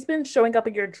she's been showing up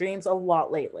in your dreams a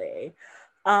lot lately.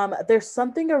 There's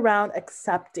something around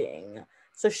accepting.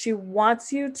 So she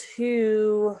wants you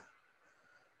to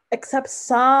accept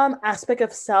some aspect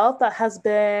of self that has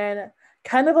been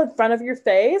kind of in front of your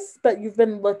face, but you've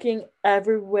been looking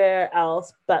everywhere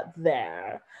else but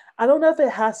there. I don't know if it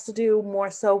has to do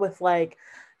more so with like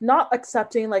not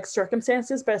accepting like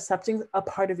circumstances, but accepting a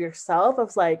part of yourself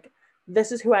of like,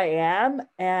 this is who I am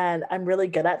and I'm really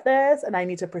good at this and I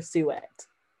need to pursue it.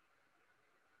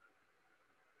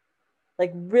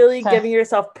 Like really giving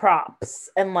yourself props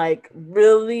and like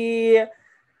really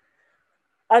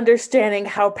understanding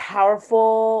how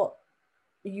powerful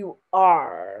you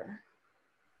are.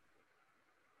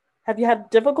 Have you had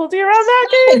difficulty around that,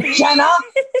 Kate? Jenna?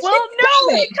 Well,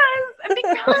 no,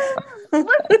 because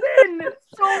listen.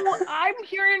 So I'm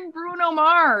hearing Bruno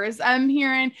Mars. I'm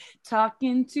hearing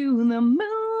talking to the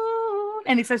moon,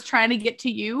 and he says trying to get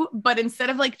to you, but instead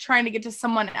of like trying to get to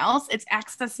someone else, it's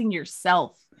accessing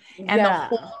yourself and the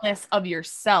wholeness of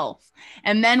yourself.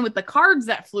 And then with the cards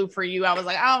that flew for you, I was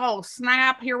like, oh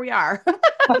snap, here we are.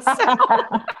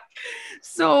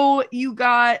 So you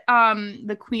got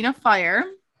the Queen of Fire.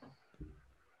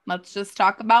 Let's just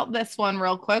talk about this one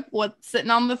real quick. What's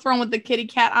sitting on the throne with the kitty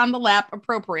cat on the lap?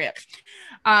 Appropriate.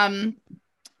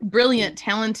 Brilliant,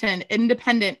 talented,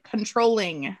 independent,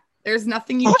 controlling. There's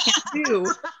nothing you can't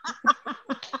do.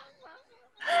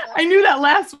 I knew that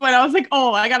last one. I was like,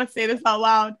 oh, I got to say this out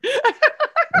loud.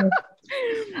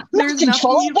 There's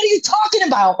control? What are you talking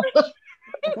about?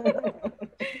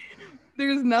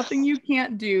 There's nothing you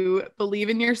can't do. Believe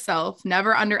in yourself.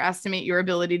 Never underestimate your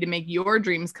ability to make your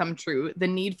dreams come true. The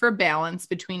need for balance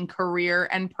between career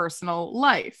and personal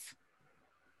life.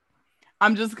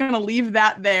 I'm just going to leave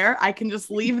that there. I can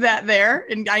just leave that there.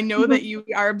 And I know that you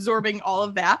are absorbing all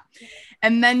of that.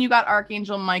 And then you got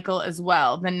Archangel Michael as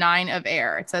well, the 9 of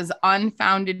air. It says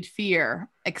unfounded fear,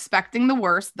 expecting the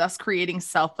worst, thus creating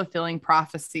self-fulfilling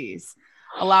prophecies.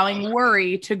 Allowing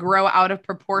worry to grow out of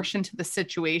proportion to the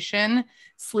situation,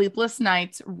 sleepless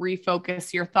nights,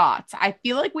 refocus your thoughts. I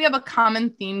feel like we have a common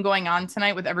theme going on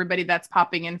tonight with everybody that's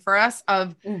popping in for us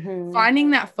of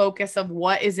finding that focus of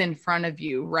what is in front of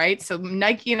you, right? So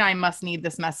Nike and I must need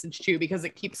this message too, because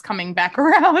it keeps coming back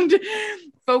around.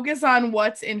 Focus on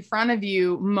what's in front of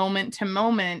you moment to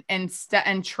moment and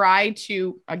try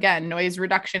to, again, noise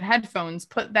reduction headphones,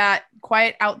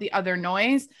 quiet out the other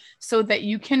noise so that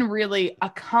you can really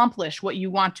accomplish what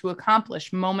you want to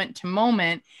accomplish moment to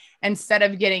moment instead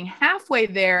of getting halfway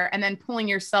there and then pulling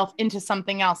yourself into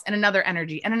something else and another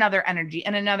energy and another energy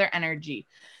and another energy.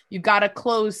 You got to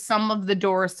close some of the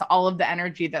doors to all of the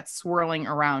energy that's swirling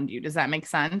around you. Does that make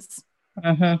sense?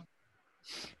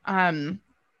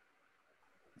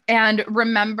 And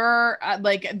remember,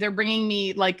 like they're bringing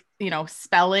me like,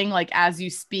 spelling, like as you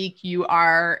speak, you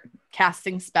are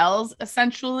casting spells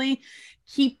essentially.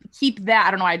 Keep that.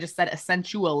 I don't know. I just said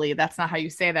essentially. That's not how you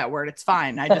say that word. It's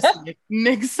fine. I just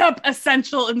mix up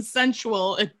essential and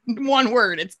sensual in one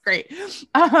word. It's great.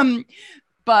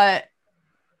 But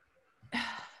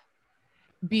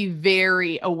be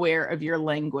very aware of your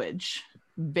language.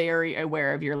 Very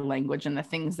aware of your language and the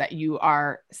things that you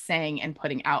are saying and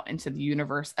putting out into the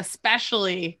universe,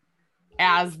 especially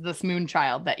as this moon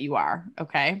child that you are.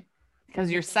 Okay.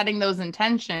 Because you're setting those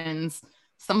intentions,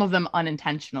 some of them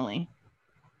unintentionally.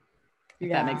 If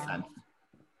that makes sense.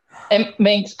 It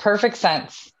makes perfect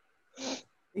sense.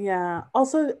 Yeah.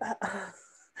 Also,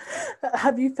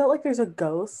 have you felt like there's a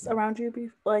ghost around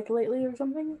you like lately or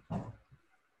something?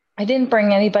 I didn't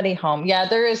bring anybody home. Yeah,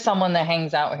 there is someone that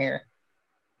hangs out here.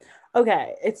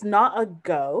 Okay, it's not a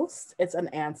ghost, it's an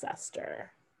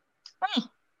ancestor.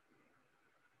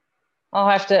 I'll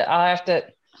have to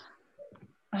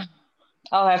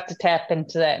tap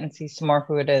into that and see some more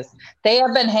who it is. They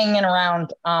have been hanging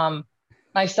around.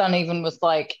 My son even was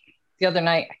like the other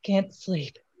night, I can't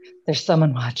sleep. There's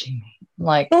someone watching me. I'm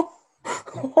like,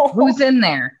 who's in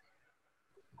there?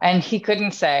 And he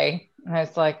couldn't say. And I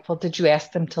was like, well, did you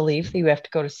ask them to leave? You have to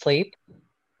go to sleep?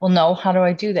 Well, no. How do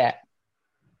I do that?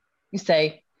 You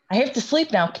say, I have to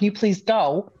sleep now. Can you please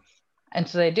go? And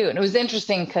so they do. And it was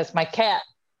interesting because my cat,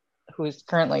 who's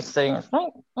currently sitting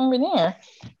right over there,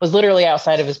 was literally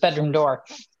outside of his bedroom door.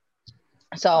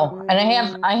 So,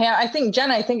 and I think,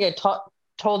 Jen, I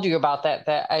told you about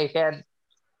that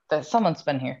someone's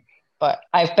been here, but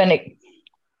I've been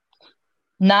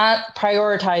not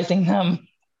prioritizing them.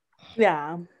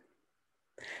 Yeah.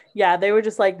 Yeah. They were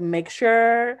just like, make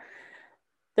sure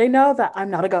they know that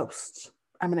I'm not a ghost.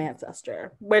 I'm an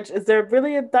ancestor, which is there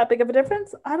really that big of a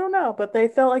difference? I don't know, but they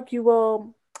feel like you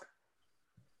will.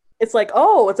 It's like,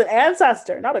 oh, it's an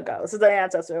ancestor, not a ghost. It's an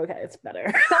ancestor. Okay, it's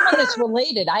better. Someone that's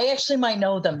related. I actually might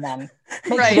know them then.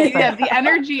 Right. Yeah. The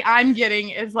energy I'm getting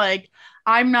is like,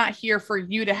 I'm not here for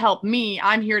you to help me.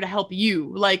 I'm here to help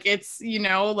you. Like it's,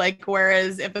 like,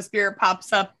 whereas if a spirit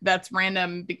pops up that's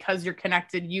random because you're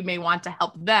connected, you may want to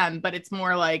help them, but it's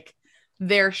more like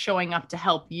they're showing up to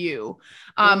help you.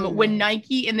 When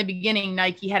Nike in the beginning,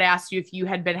 Nike had asked you if you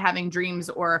had been having dreams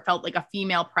or felt like a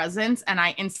female presence. And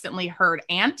I instantly heard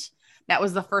aunt. That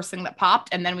was the first thing that popped.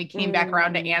 And then we came back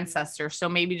around to ancestor. So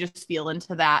maybe just feel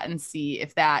into that and see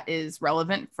if that is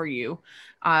relevant for you.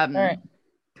 Right.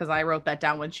 Because I wrote that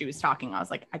down when she was talking. I was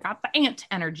like, I got the ant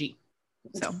energy.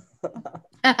 So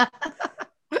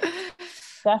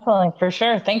definitely, for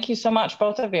sure. Thank you so much,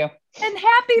 both of you. And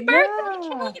happy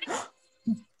birthday. Yeah.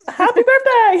 Happy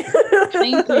birthday.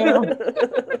 Thank you.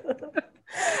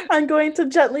 I'm going to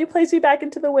gently place you back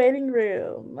into the waiting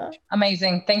room.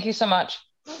 Amazing. Thank you so much.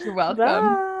 You're welcome.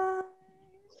 Bye.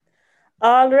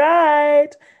 All right.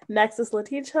 Next is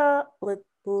Letitia.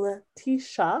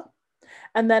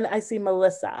 And then I see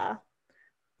Melissa.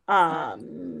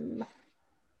 Admit.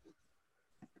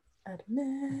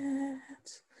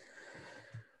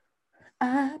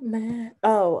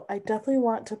 Oh, I definitely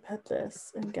want to put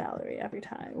this in gallery every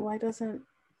time. Why doesn't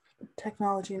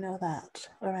technology know that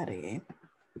already?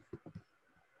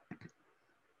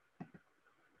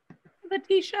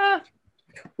 Letitia.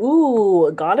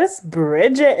 Ooh, Goddess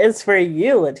Bridget is for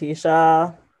you,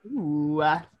 Letitia. Ooh.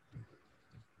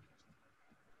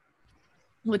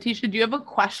 Letitia, do you have a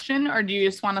question or do you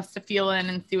just want us to feel in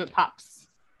and see what pops?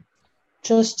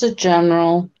 Just a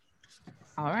general.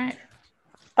 All right.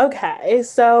 Okay,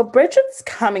 so Bridget's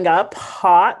coming up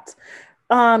hot.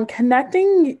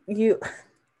 Connecting you.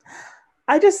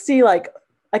 I just see like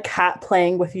a cat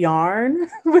playing with yarn,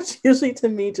 which usually to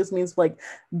me just means like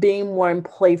being more in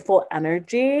playful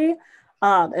energy,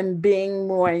 and being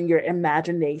more in your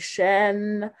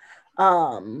imagination,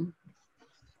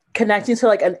 connecting to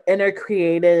like an inner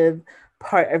creative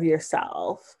part of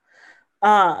yourself.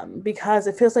 Because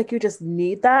it feels like you just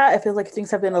need that. It feels like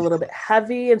things have been a little bit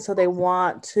heavy. And so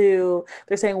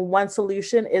they're saying one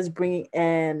solution is bringing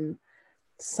in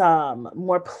some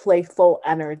more playful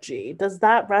energy. Does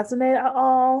that resonate at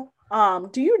all?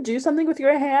 Do you do something with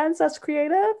your hands that's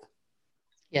creative?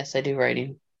 Yes, I do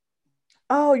writing.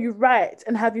 Oh, you're right.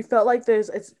 And have you felt like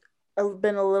it's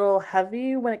been a little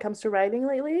heavy when it comes to writing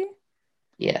lately?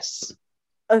 Yes.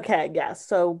 Okay, yes.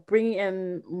 So bringing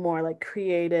in more like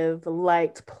creative,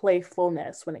 light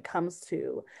playfulness when it comes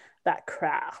to that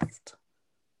craft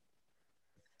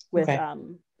with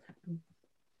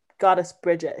Goddess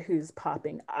Bridget, who's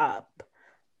popping up.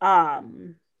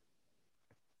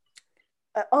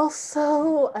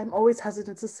 Also, I'm always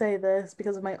hesitant to say this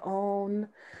because of my own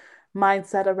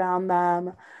mindset around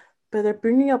them, but they're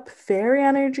bringing up fairy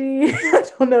energy. I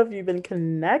don't know if you've been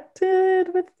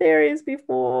connected with fairies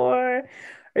before,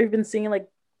 or you've been seeing like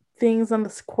things on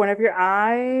the corner of your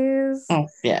eyes. Oh,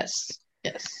 yes.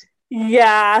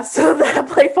 Yeah, so that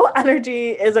playful energy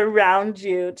is around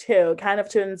you too, kind of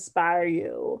to inspire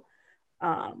you.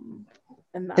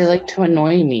 They like to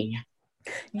annoy me.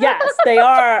 Yes, they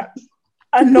are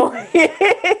annoying.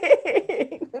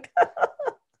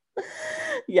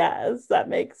 Yes, that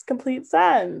makes complete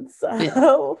sense.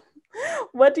 Yeah.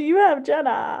 What do you have,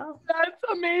 Jenna? That's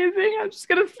amazing. I'm just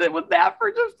gonna sit with that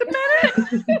for just a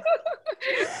minute.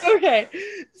 Okay,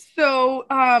 so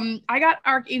I got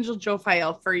Archangel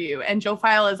Jophiel for you, and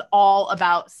Jophiel is all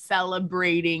about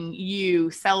celebrating you,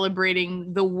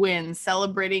 celebrating the wins,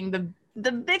 celebrating the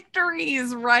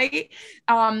victories, right?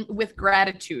 With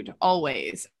gratitude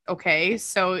always. Okay,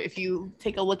 so if you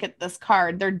take a look at this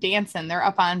card, they're dancing, they're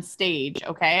up on stage.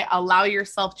 Okay, allow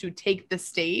yourself to take the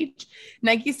stage.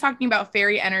 Nike's talking about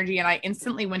fairy energy, and I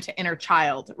instantly went to inner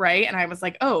child, right? And I was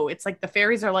like, oh, it's like the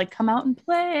fairies are like, come out and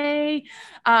play.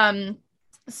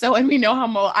 So, and we know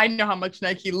I know how much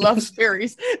Nike loves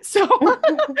fairies. So,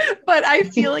 but I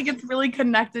feel like it's really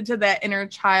connected to that inner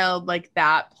child, like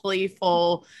that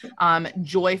playful,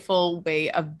 joyful way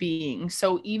of being.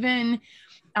 So even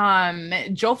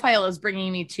Jophiel is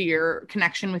bringing me to your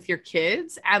connection with your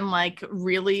kids and like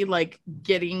really like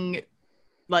getting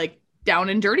like down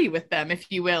and dirty with them,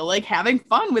 if you will, like having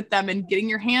fun with them and getting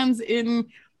your hands in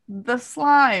the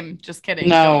slime. Just kidding.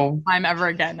 No Don't slime ever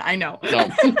again. I know. No.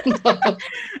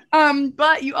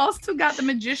 But you also got the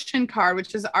Magician card,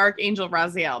 which is Archangel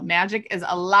Raziel. Magic is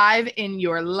alive in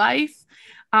your life.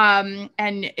 And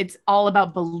it's all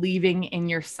about believing in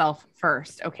yourself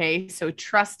first. Okay. So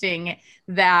trusting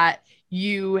that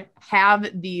you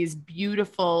have these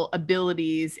beautiful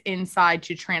abilities inside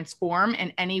to transform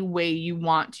in any way you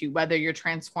want to, whether you're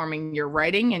transforming your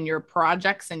writing and your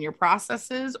projects and your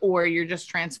processes, or you're just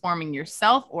transforming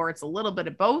yourself, or it's a little bit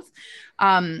of both.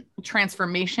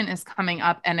 Transformation is coming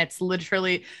up, and it's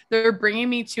literally, they're bringing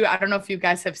me to, I don't know if you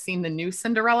guys have seen the new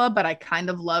Cinderella, but I kind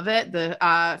of love it. The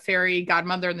fairy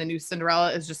godmother in the new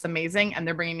Cinderella is just amazing. And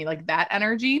they're bringing me like that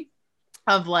energy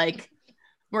of like,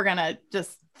 we're going to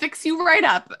just fix you right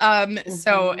up.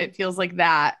 So it feels like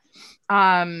that.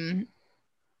 And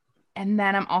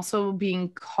then I'm also being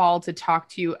called to talk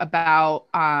to you about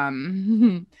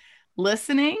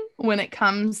listening when it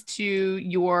comes to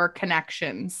your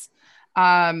connections.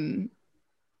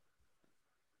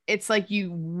 It's like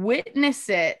you witness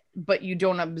it, but you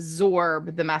don't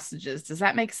absorb the messages. Does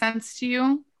that make sense to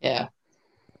you? Yeah.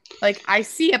 Like I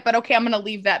see it, but okay, I'm going to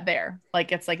leave that there.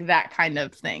 Like, it's like that kind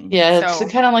of thing. Yeah. It's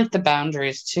kind of like the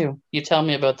boundaries too. You tell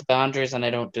me about the boundaries and I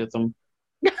don't do them.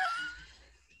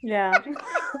 Yeah.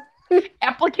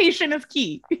 Application is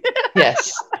key.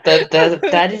 Yes.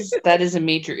 That is a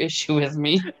major issue with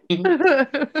me.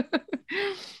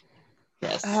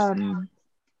 Yes.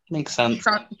 Makes sense.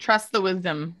 Trust the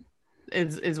wisdom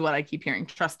is what I keep hearing.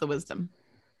 Trust the wisdom.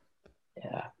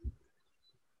 Yeah.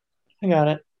 I got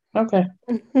it. Okay.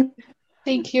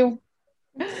 Thank you.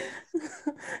 It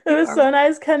was so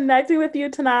nice connecting with you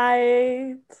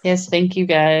tonight. Yes, thank you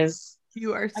guys.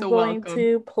 You are so welcome. I'm welcome.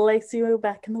 going to place you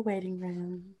back in the waiting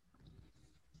room.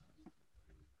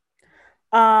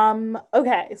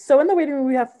 Okay, so in the waiting room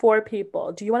we have 4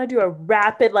 people. Do you want to do a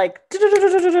rapid like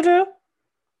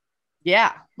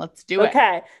Yeah, let's do it.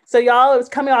 Okay, so y'all, it was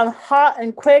coming on hot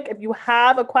and quick. If you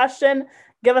have a question,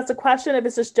 give us a question. If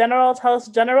it's just general, tell us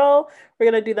general. We're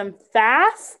going to do them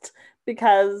fast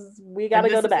because we got to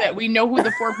go to bed. We know who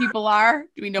the 4 people are.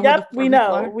 Do we know yep, who the 4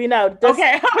 people are? We know.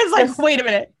 Okay, I was like, wait a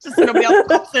minute. Just so nobody else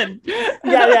pops in.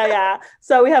 Yeah.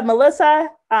 So we have Melissa,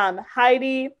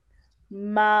 Heidi,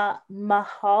 Mahali,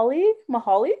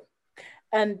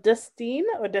 and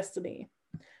Destiny.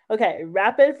 Okay,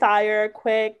 rapid fire,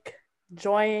 quick.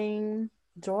 Join.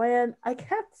 I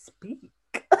can't speak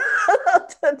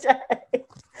today.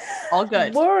 All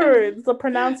good. Words, the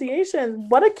pronunciation.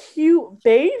 What a cute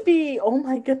baby. Oh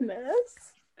my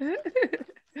goodness.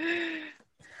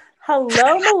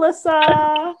 Hello,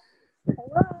 Melissa.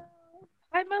 Hello.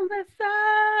 Hi,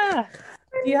 Melissa.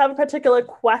 Do you have a particular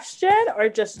question or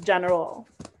just general?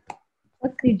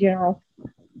 Let's see general.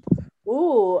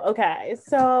 Ooh, okay.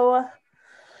 So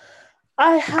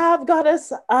I have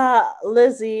goddess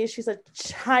Lizzie. She's a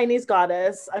Chinese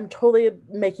goddess. I'm totally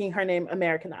making her name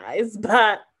Americanized,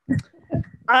 but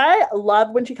I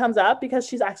love when she comes up because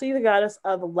she's actually the goddess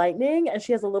of lightning and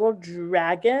she has a little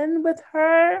dragon with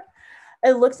her.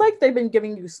 it looks like they've been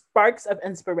giving you sparks of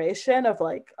inspiration of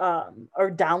like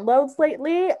or downloads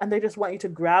lately, and they just want you to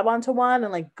grab onto one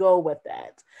and like go with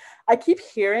it. I keep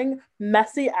hearing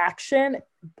messy action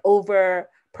over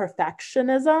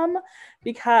perfectionism,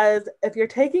 because if you're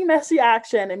taking messy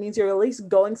action, it means you're at least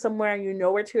going somewhere and you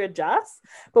know where to adjust.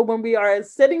 But when we are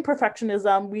sitting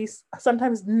perfectionism, we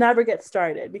sometimes never get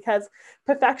started, because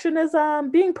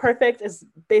perfectionism, being perfect, is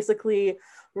basically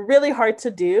really hard to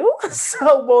do.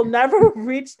 So we'll never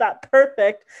reach that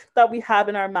perfect that we have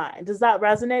in our mind. Does that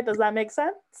resonate? Does that make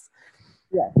sense?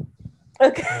 Yes.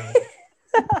 Okay.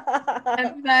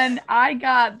 And then I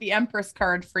got the Empress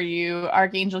card for you,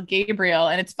 Archangel Gabriel.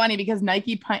 And it's funny because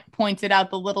Nike pointed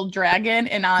out the little dragon,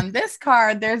 and on this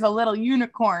card, there's a little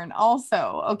unicorn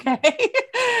also. Okay.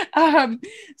 And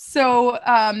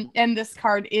this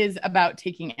card is about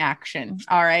taking action.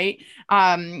 All right.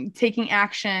 Taking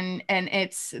action. And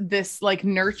it's this like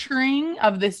nurturing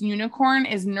of this unicorn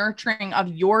is nurturing of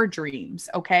your dreams.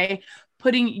 Okay.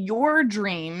 Putting your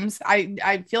dreams,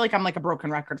 I feel like I'm like a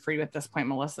broken record for you at this point,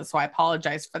 Melissa, so I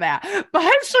apologize for that. But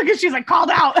I'm sure because she's like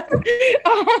called out.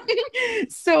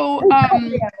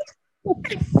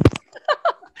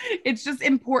 It's just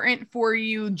important for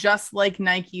you, just like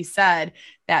Nike said,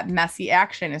 that messy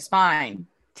action is fine.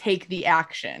 Take the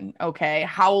action, okay?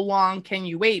 How long can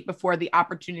you wait before the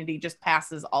opportunity just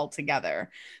passes altogether?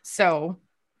 So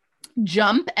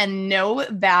jump and know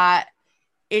that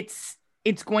it's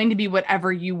going to be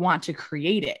whatever you want to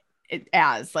create it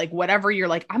as, like whatever you're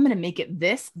like, I'm going to make it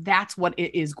this, that's what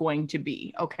it is going to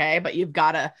be. Okay. But you've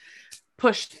got to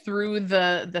push through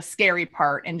the scary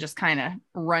part and just kind of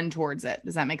run towards it.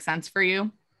 Does that make sense for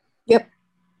you? Yep.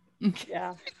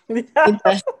 Yeah.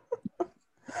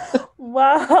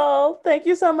 Wow. Thank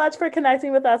you so much for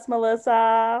connecting with us,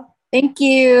 Melissa. Thank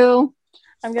you.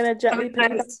 I'm going to gently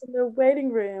put you back in the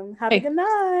waiting room. Have a good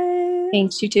night.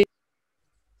 Thanks, you too.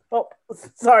 Oh,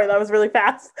 sorry, that was really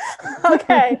fast.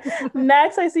 Okay,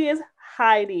 next I see is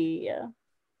Heidi.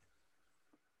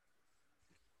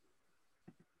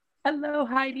 Hello,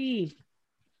 Heidi.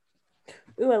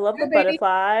 Ooh, I love the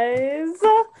butterflies.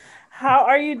 How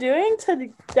are you doing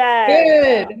today?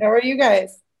 Good. How are you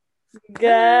guys?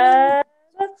 Good.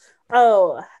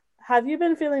 Oh, have you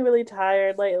been feeling really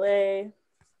tired lately?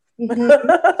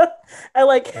 Mm-hmm. It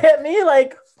like hit me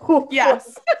like,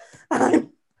 yes.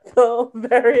 I'm so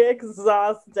very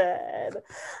exhausted.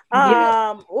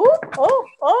 And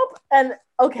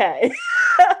okay.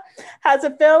 Has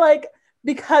it feel like,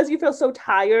 because you feel so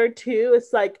tired too,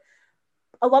 it's like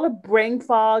a lot of brain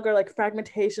fog or like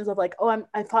fragmentations of like, oh,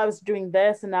 I thought I was doing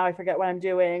this and now I forget what I'm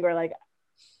doing, or like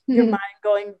your mind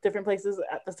going different places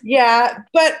at the same time. Yeah,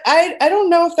 but I don't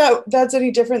know if that's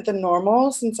any different than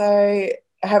normal, since I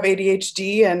have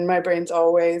ADHD and my brain's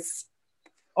always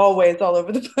all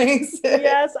over the place.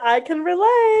 Yes, I can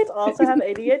relate. Also have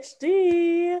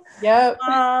ADHD. Yep.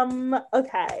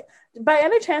 Okay. By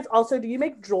any chance, also, do you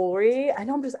make jewelry? I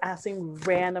know I'm just asking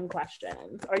random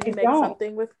questions. Are you making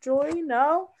something with jewelry?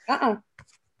 No?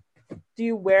 Do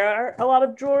you wear a lot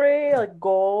of jewelry, like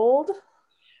gold?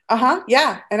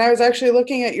 Yeah. And I was actually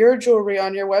looking at your jewelry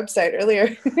on your website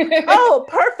earlier. Oh,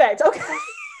 perfect. Okay.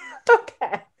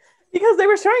 Okay. Because they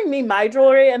were showing me my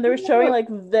jewelry and they were showing like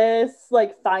this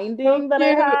like finding that I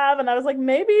have, and I was like,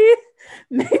 maybe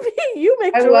you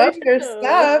make jewelry. I love your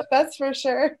stuff, that's for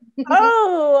sure.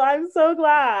 Oh, I'm so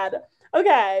glad.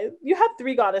 Okay, you have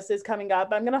 3 goddesses coming up.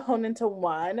 I'm gonna hone into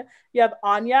one. You have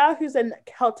Anya, who's a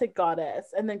Celtic goddess,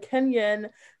 and then Kenyin,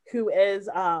 who is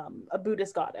a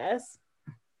Buddhist goddess,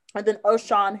 and then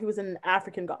Oshan, who is an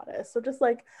African goddess. So just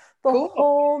like the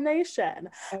whole nation.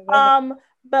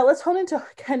 But let's hone into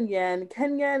Kenyin.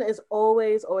 Kenyin is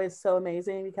always so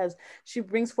amazing because she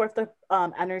brings forth the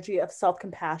energy of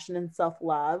self-compassion and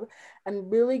self-love,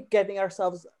 and really giving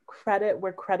ourselves credit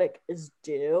where credit is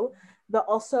due, but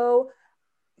also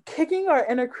kicking our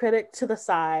inner critic to the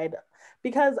side,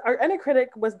 because our inner critic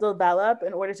was developed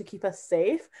in order to keep us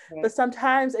safe, but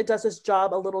sometimes it does its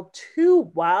job a little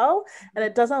too well, and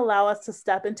it doesn't allow us to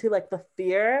step into like the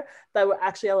fear that will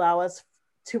actually allow us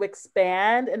to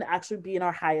expand and actually be in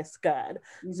our highest good.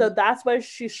 So that's why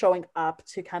she's showing up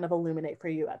to kind of illuminate for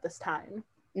you at this time.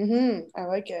 I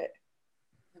like it.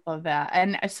 I love that.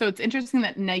 And so it's interesting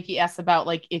that Nike asked about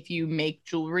like if you make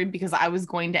jewelry, because I was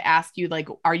going to ask you like,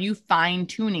 are you fine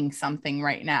tuning something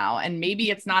right now? And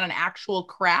maybe it's not an actual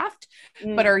craft,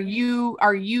 but are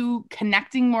you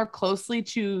connecting more closely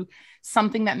to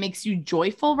something that makes you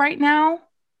joyful right now?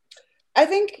 I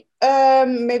think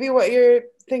maybe what you're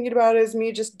thinking about is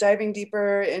me just diving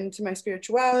deeper into my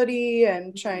spirituality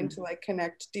and trying to like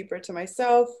connect deeper to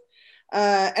myself,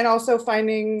 and also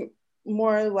finding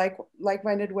more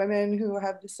like-minded women who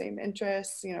have the same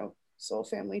interests, soul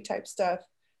family type stuff.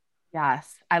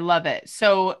 Yes, I love it.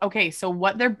 So, okay, so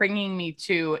what they're bringing me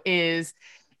to is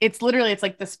it's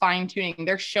like this fine tuning.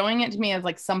 They're showing it to me as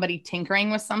like somebody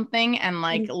tinkering with something and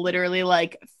like literally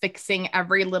like fixing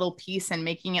every little piece and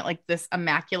making it like this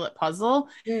immaculate puzzle.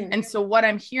 And so what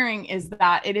I'm hearing is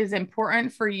that it is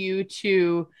important for you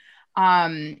to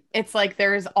it's like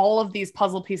there's all of these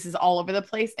puzzle pieces all over the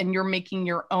place and you're making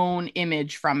your own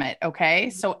image from it. Okay.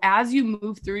 So as you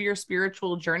move through your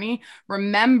spiritual journey,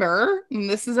 remember, and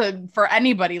this is for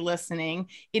anybody listening,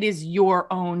 it is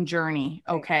your own journey.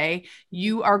 Okay.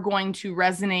 You are going to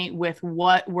resonate with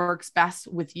what works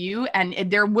best with you. And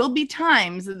there will be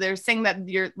times they're saying that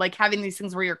you're like having these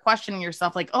things where you're questioning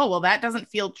yourself, like, oh, well, that doesn't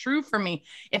feel true for me.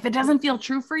 If it doesn't feel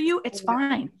true for you, it's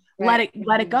fine. Let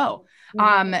it go.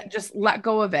 Just let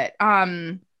go of it.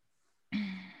 And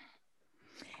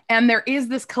there is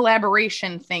this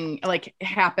collaboration thing like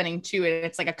happening too. And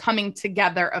it's like a coming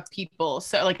together of people.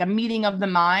 So like a meeting of the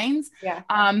minds. Yeah.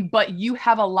 But you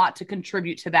have a lot to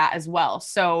contribute to that as well.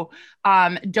 So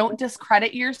don't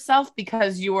discredit yourself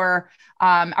because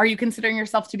are you considering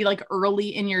yourself to be like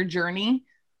early in your journey?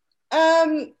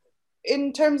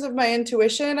 In terms of my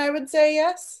intuition, I would say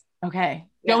yes. Okay.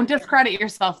 Don't discredit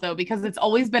yourself though, because it's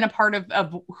always been a part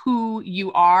of who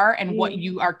you are and what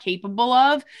you are capable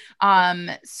of.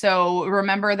 So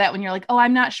remember that when you're like, oh,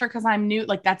 I'm not sure because I'm new,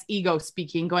 like that's ego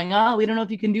speaking going, oh, we don't know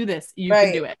if you can do this. You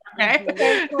can do it.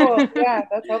 Okay, cool. Yeah,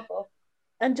 that's helpful.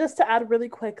 And just to add really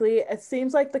quickly, it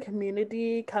seems like the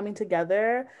community coming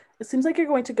together, it seems like you're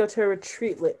going to go to a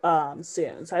retreat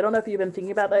soon. So I don't know if you've been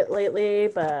thinking about that lately,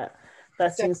 but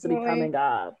that seems to be coming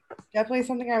up. Definitely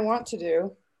something I want to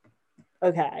do.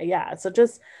 Okay, yeah. So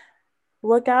just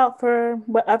look out for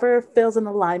whatever feels in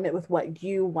alignment with what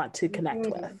you want to connect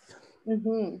with.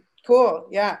 Cool.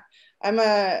 Yeah. I'm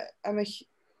a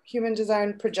human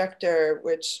design projector,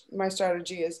 which my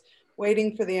strategy is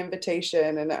waiting for the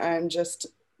invitation. And I'm just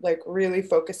like really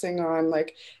focusing on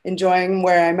like enjoying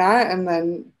where I'm at and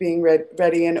then being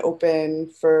ready and open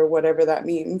for whatever that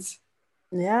means.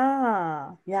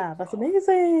 Yeah. Yeah. That's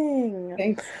amazing.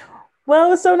 Thanks. Well, it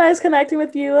was so nice connecting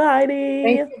with you, Heidi.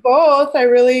 Thank you both. I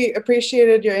really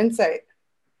appreciated your insight.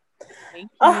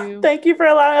 Thank you for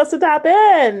allowing us to tap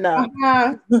in.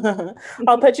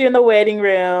 I'll put you in the waiting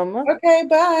room. Okay,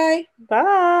 bye.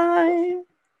 Bye.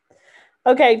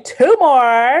 Okay, 2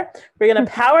 more. We're going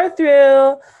to power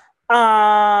through.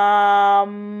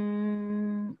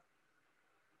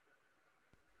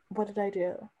 What did I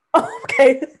do?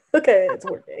 Okay, it's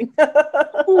working.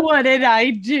 What did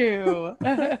I do?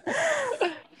 Okay,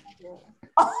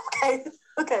 it's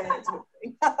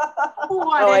working.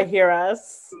 I hear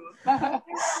us.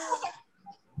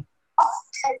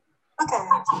 Okay.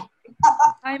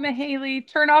 I'm a Haley.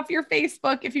 Turn off your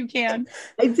Facebook if you can.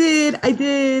 I did.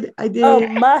 Oh,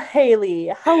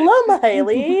 Mahaley. Hello,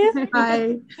 Mahaley.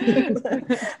 Hi.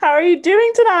 How are you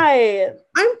doing tonight?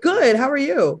 I'm good. How are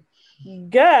you?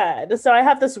 Good. So I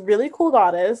have this really cool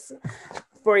goddess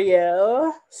for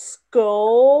you,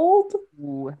 Scold.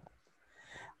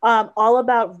 All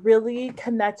about really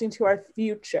connecting to our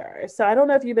future. So I don't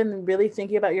know if you've been really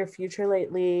thinking about your future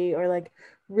lately or like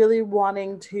really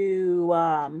wanting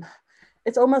to,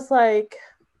 it's almost like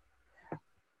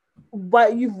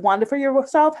what you've wanted for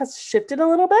yourself has shifted a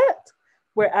little bit,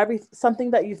 where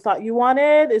something that you thought you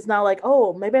wanted is now like,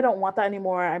 oh, maybe I don't want that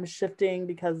anymore. I'm shifting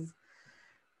because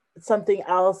something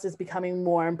else is becoming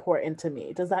more important to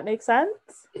me. Does that make sense?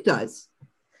 It does.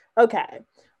 Okay.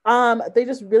 They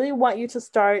just really want you to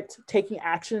start taking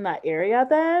action in that area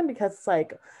then, because it's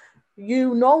like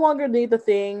you no longer need the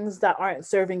things that aren't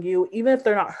serving you. Even if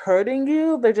they're not hurting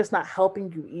you, they're just not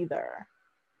helping you either.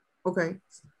 Okay.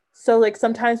 So like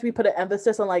sometimes we put an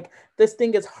emphasis on like, this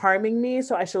thing is harming me,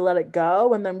 so I should let it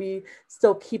go. And then we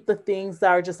still keep the things that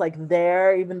are just like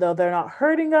there, even though they're not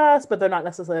hurting us, but they're not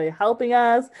necessarily helping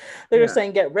us. They're just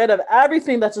saying, get rid of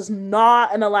everything that's just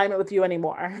not in alignment with you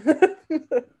anymore.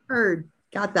 Heard.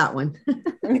 Got that one.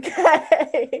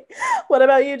 Okay. What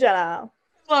about you, Jenna?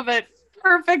 Love it.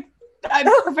 Perfect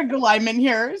alignment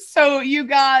here. So you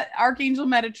got Archangel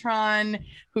Metatron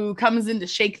who comes in to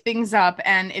shake things up,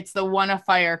 and it's the One of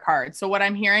Fire card. So what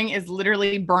I'm hearing is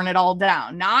literally burn it all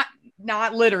down. Not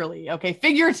literally, okay?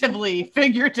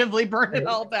 Figuratively burn it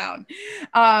all down.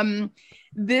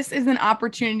 This is an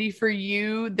opportunity for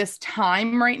you. This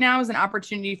time right now is an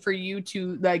opportunity for you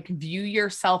to like view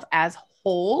yourself as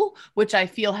whole, which I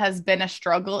feel has been a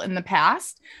struggle in the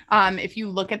past. If you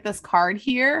look at this card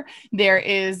here, there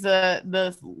is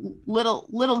the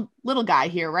little little guy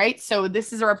here, right? So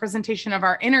this is a representation of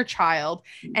our inner child.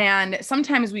 And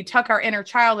sometimes we tuck our inner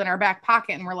child in our back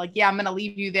pocket and we're like, yeah, I'm going to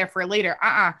leave you there for later.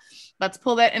 Let's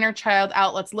pull that inner child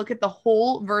out. Let's look at the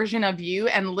whole version of you.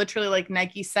 And literally, like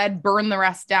Nike said, burn the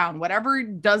rest down. Whatever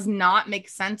does not make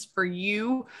sense for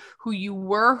you, who you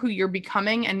were, who you're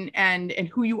becoming, and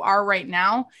who you are right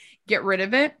now, get rid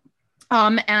of it.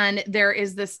 And there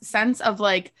is this sense of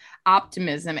like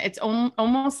optimism. It's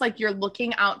almost like you're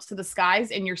looking out to the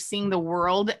skies and you're seeing the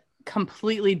world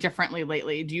completely differently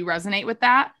lately. Do you resonate with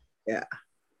that? Yeah.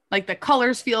 Like the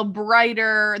colors feel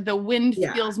brighter, the wind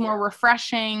feels more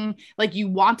refreshing, like you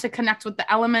want to connect with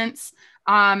the elements.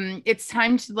 It's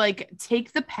time to like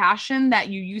take the passion that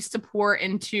you used to pour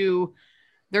into,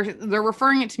 they're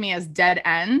referring it to me as dead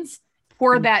ends,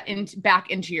 pour that back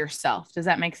into yourself. Does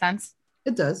that make sense?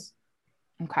 It does.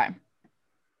 Okay.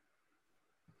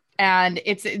 And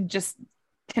it's just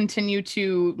continue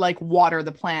to like water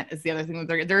the plant is the other thing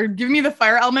that they're giving me the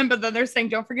fire element, but then they're saying,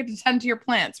 don't forget to tend to your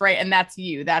plants. Right. And that's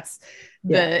you, that's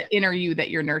the inner you that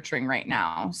you're nurturing right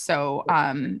now. So,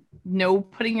 no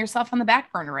putting yourself on the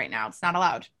back burner right now. It's not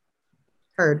allowed.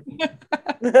 Heard.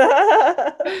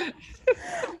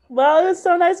 Well, it was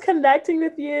so nice connecting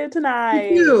with you tonight.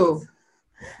 Thank you.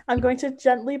 I'm going to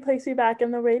gently place you back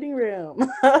in the waiting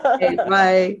room. Okay,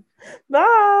 bye.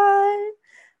 Bye.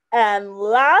 And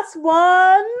last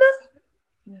one,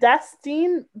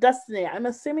 Destiny. I'm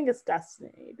assuming it's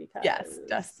Destiny because yes,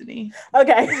 Destiny.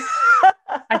 Okay.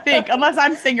 I think, unless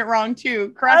I'm saying it wrong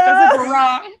too. Correct us if we're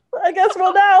wrong. I guess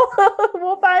we'll know.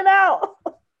 We'll find out.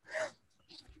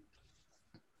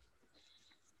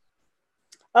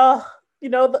 Oh, you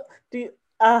know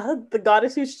the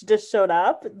goddess who just showed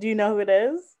up. Do you know who it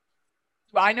is?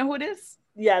 Do I know who it is?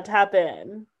 Yeah, tap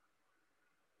in.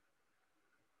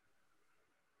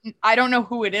 I don't know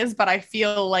who it is, but I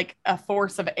feel like a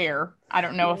force of air. I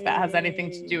don't know if that has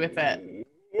anything to do with it.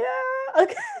 Yeah.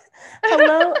 Okay.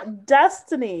 Hello,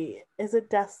 Destiny. Is it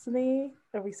Destiny?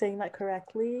 Are we saying that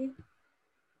correctly?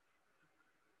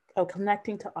 Oh,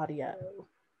 connecting to audio.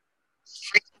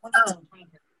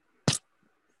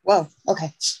 Whoa.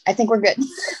 Okay. I think we're good.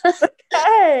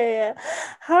 Hey,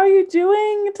 how are you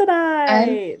doing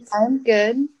tonight? I'm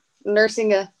good.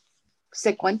 Nursing a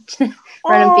sick one.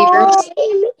 Running fever.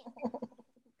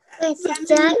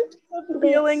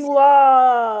 Feeling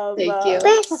love. Thank you. Is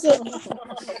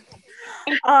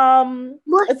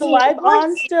the live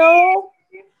on still?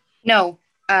 No.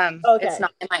 Okay. It's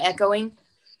not. Am I echoing?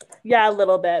 Yeah, a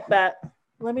little bit, but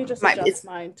let me just adjust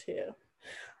mine too.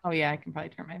 Oh yeah, I can probably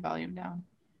turn my volume down.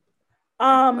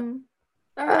 Hold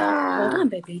on,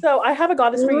 baby. So I have a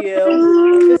goddess for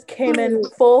you. This came in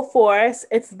full force.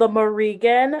 It's the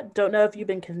Morrigan. Don't know if you've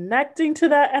been connecting to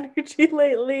that energy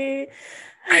lately.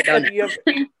 I don't know.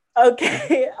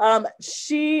 Okay.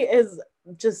 She is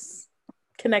just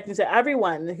connecting to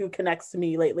everyone who connects to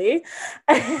me lately.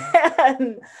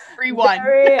 And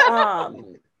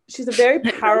everyone. She's a very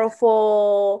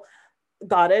powerful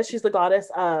goddess. She's the goddess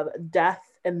of death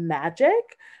and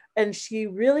magic. And she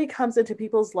really comes into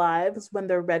people's lives when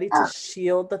they're ready to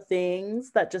shield the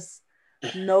things that just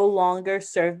no longer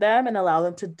serve them and allow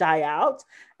them to die out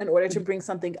in order to bring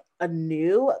something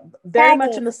anew. Very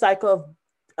much in the cycle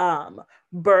of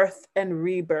birth and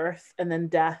rebirth, and then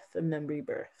death and then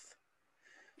rebirth.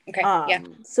 Okay.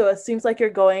 So it seems like you're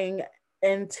going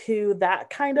into that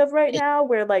kind of right now,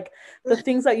 where like the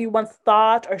things that you once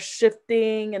thought are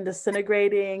shifting and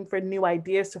disintegrating for new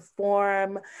ideas to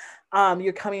form.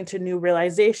 You're coming to new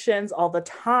realizations all the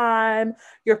time.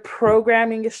 Your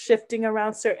programming is shifting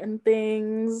around certain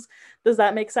things. Does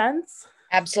that make sense?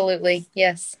 Absolutely.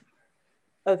 Yes.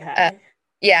 Okay.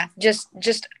 Yeah. Just,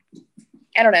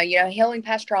 I don't know, healing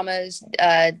past traumas,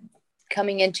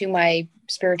 coming into my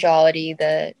spirituality,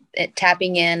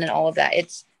 tapping in and all of that.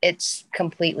 It's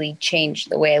completely changed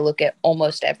the way I look at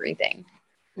almost everything.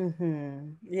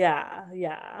 Mm-hmm. Yeah.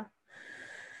 Yeah.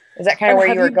 Is that kind of where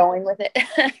you were going with it?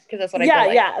 Because that's what I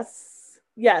feel like.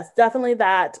 Yes, definitely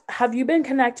that. Have you been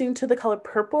connecting to the color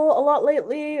purple a lot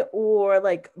lately, or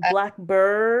like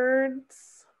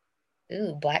blackbirds?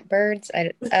 Ooh, blackbirds.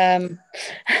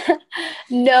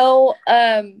 No.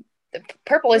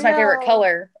 Purple is my favorite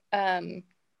color.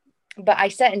 But I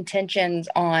set intentions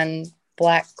on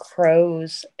black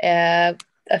crows a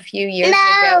few years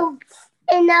ago.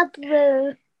 Enough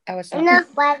blue. I was enough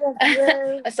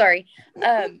blue. Sorry.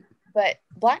 But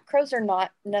black crows are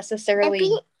not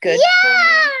necessarily good.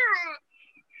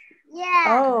 Yeah.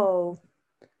 Oh.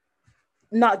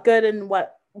 Not good in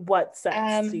what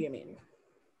sense do you mean?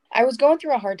 I was going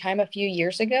through a hard time a few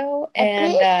years ago,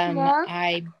 and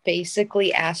I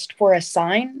basically asked for a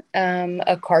sign,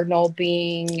 a cardinal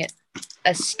being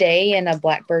a stay and a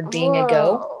blackbird being a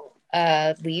go,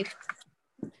 leave.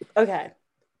 Okay.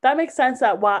 That makes sense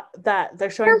that they're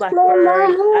showing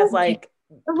blackbird as like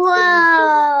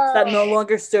that no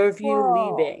longer serve you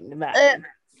leaving then.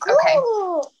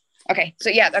 Okay. So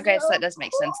yeah, okay, so that does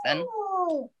make sense then.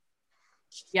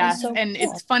 Yes, and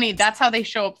it's funny. That's how they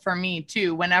show up for me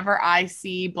too. Whenever I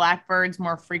see blackbirds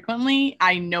more frequently,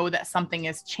 I know that something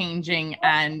is changing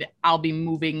and I'll be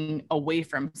moving away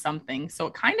from something. So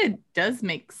it kind of does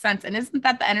make sense. And isn't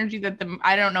that the energy that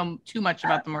I don't know too much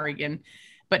about the Morrigan,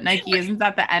 but Nike, isn't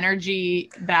that the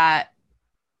energy that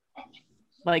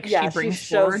like she brings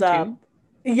shows forward up? too?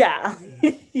 Yeah.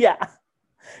 Yeah.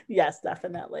 Yes,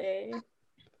 definitely.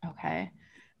 Okay.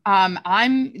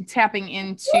 I'm tapping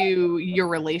into your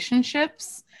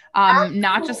relationships,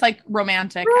 not just like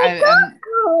romantic. I'm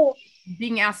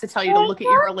being asked to tell you to look at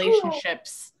your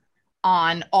relationships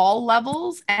on all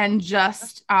levels and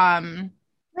just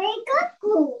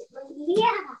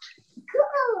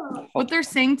what they're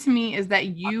saying to me is that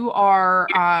you are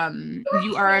a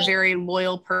very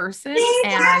loyal person,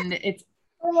 and it's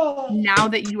now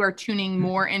that you are tuning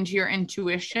more into your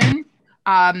intuition.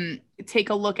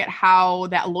 Take a look at how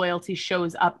that loyalty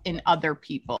shows up in other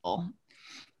people.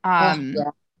 And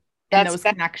those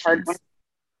connections.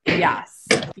 Yes.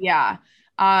 Yeah.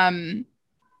 I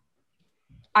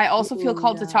also feel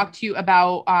called to talk to you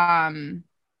about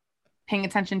paying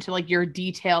attention to like your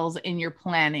details in your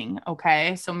planning.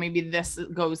 Okay. So maybe this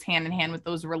goes hand in hand with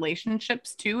those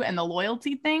relationships too, and the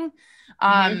loyalty thing.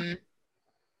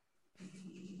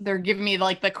 They're giving me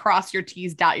like the cross your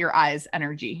T's, dot your I's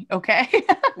energy. Okay.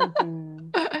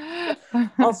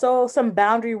 Also some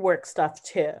boundary work stuff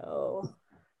too.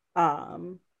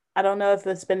 I don't know if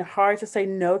it's been hard to say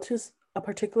no to a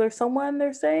particular someone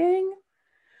they're saying.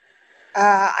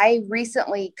 I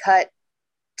recently cut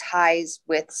ties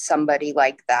with somebody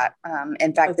like that.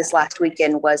 In fact, this last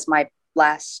weekend was my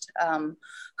last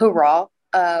hurrah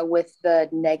with the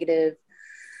negative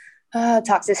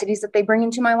toxicities that they bring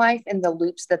into my life and the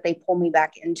loops that they pull me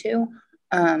back into.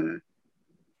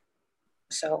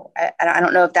 So I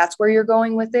don't know if that's where you're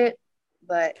going with it,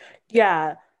 but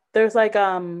yeah, there's like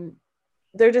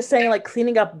they're just saying like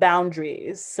cleaning up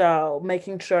boundaries, so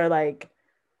making sure like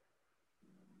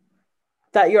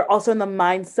that you're also in the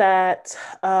mindset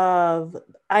of,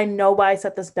 I know why I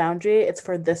set this boundary, it's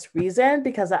for this reason,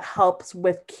 because that helps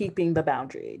with keeping the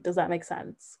boundary. Does that make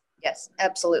sense? Yes,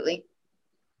 absolutely.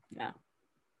 Yeah.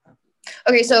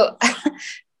 Okay, so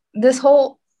this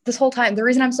whole time, the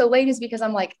reason I'm so late is because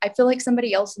I'm like, I feel like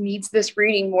somebody else needs this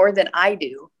reading more than I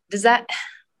do. Does that?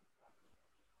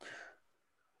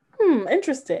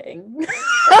 Interesting.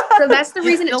 So that's the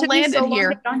reason it took me so long here.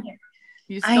 to get on here.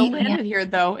 You still landed here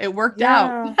though. It worked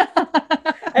out.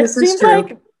 It seems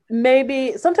like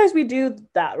maybe sometimes we do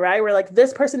that, right? We're like,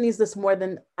 this person needs this more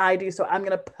than I do, so I'm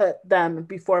going to put them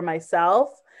before myself.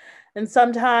 And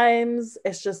sometimes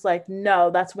it's just like, no,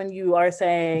 that's when you are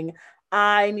saying,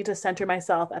 I need to center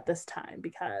myself at this time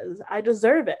because I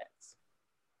deserve it.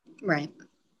 Right.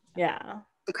 Yeah.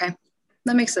 Okay.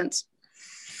 That makes sense.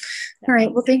 All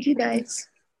right. Well, thank you guys.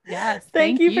 Yes.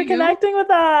 Thank you for connecting with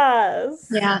us.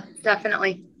 Yeah,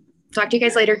 definitely. Talk to you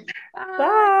guys later.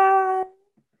 Bye.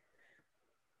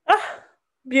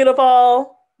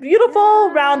 Beautiful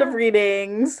round of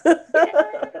readings.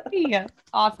 Yeah.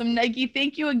 Awesome. Nike,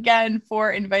 thank you again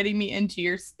for inviting me into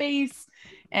your space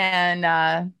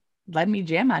and letting me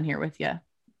jam on here with you.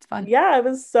 It's fun. Yeah, it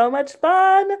was so much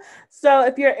fun. So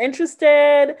if you're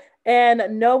interested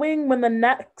in knowing when the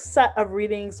next set of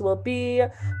readings will be,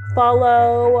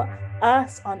 follow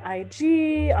us on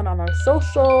IG and on our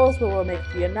socials where we'll make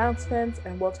the announcements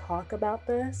and we'll talk about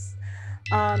this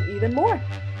even more.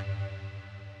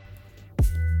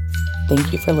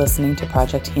 Thank you for listening to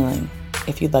Project Healing.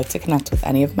 If you'd like to connect with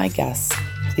any of my guests,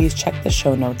 please check the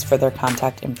show notes for their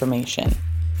contact information.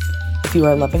 If you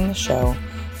are loving the show,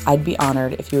 I'd be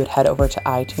honored if you would head over to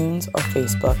iTunes or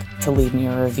Facebook to leave me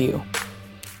a review.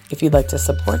 If you'd like to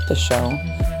support the show,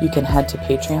 you can head to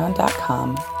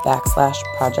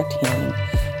patreon.com/Project Healing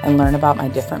and learn about my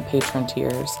different patron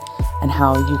tiers and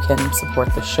how you can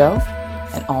support the show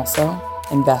and also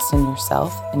invest in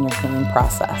yourself and your healing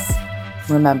process.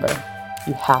 Remember,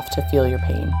 you have to feel your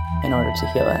pain in order to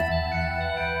heal it.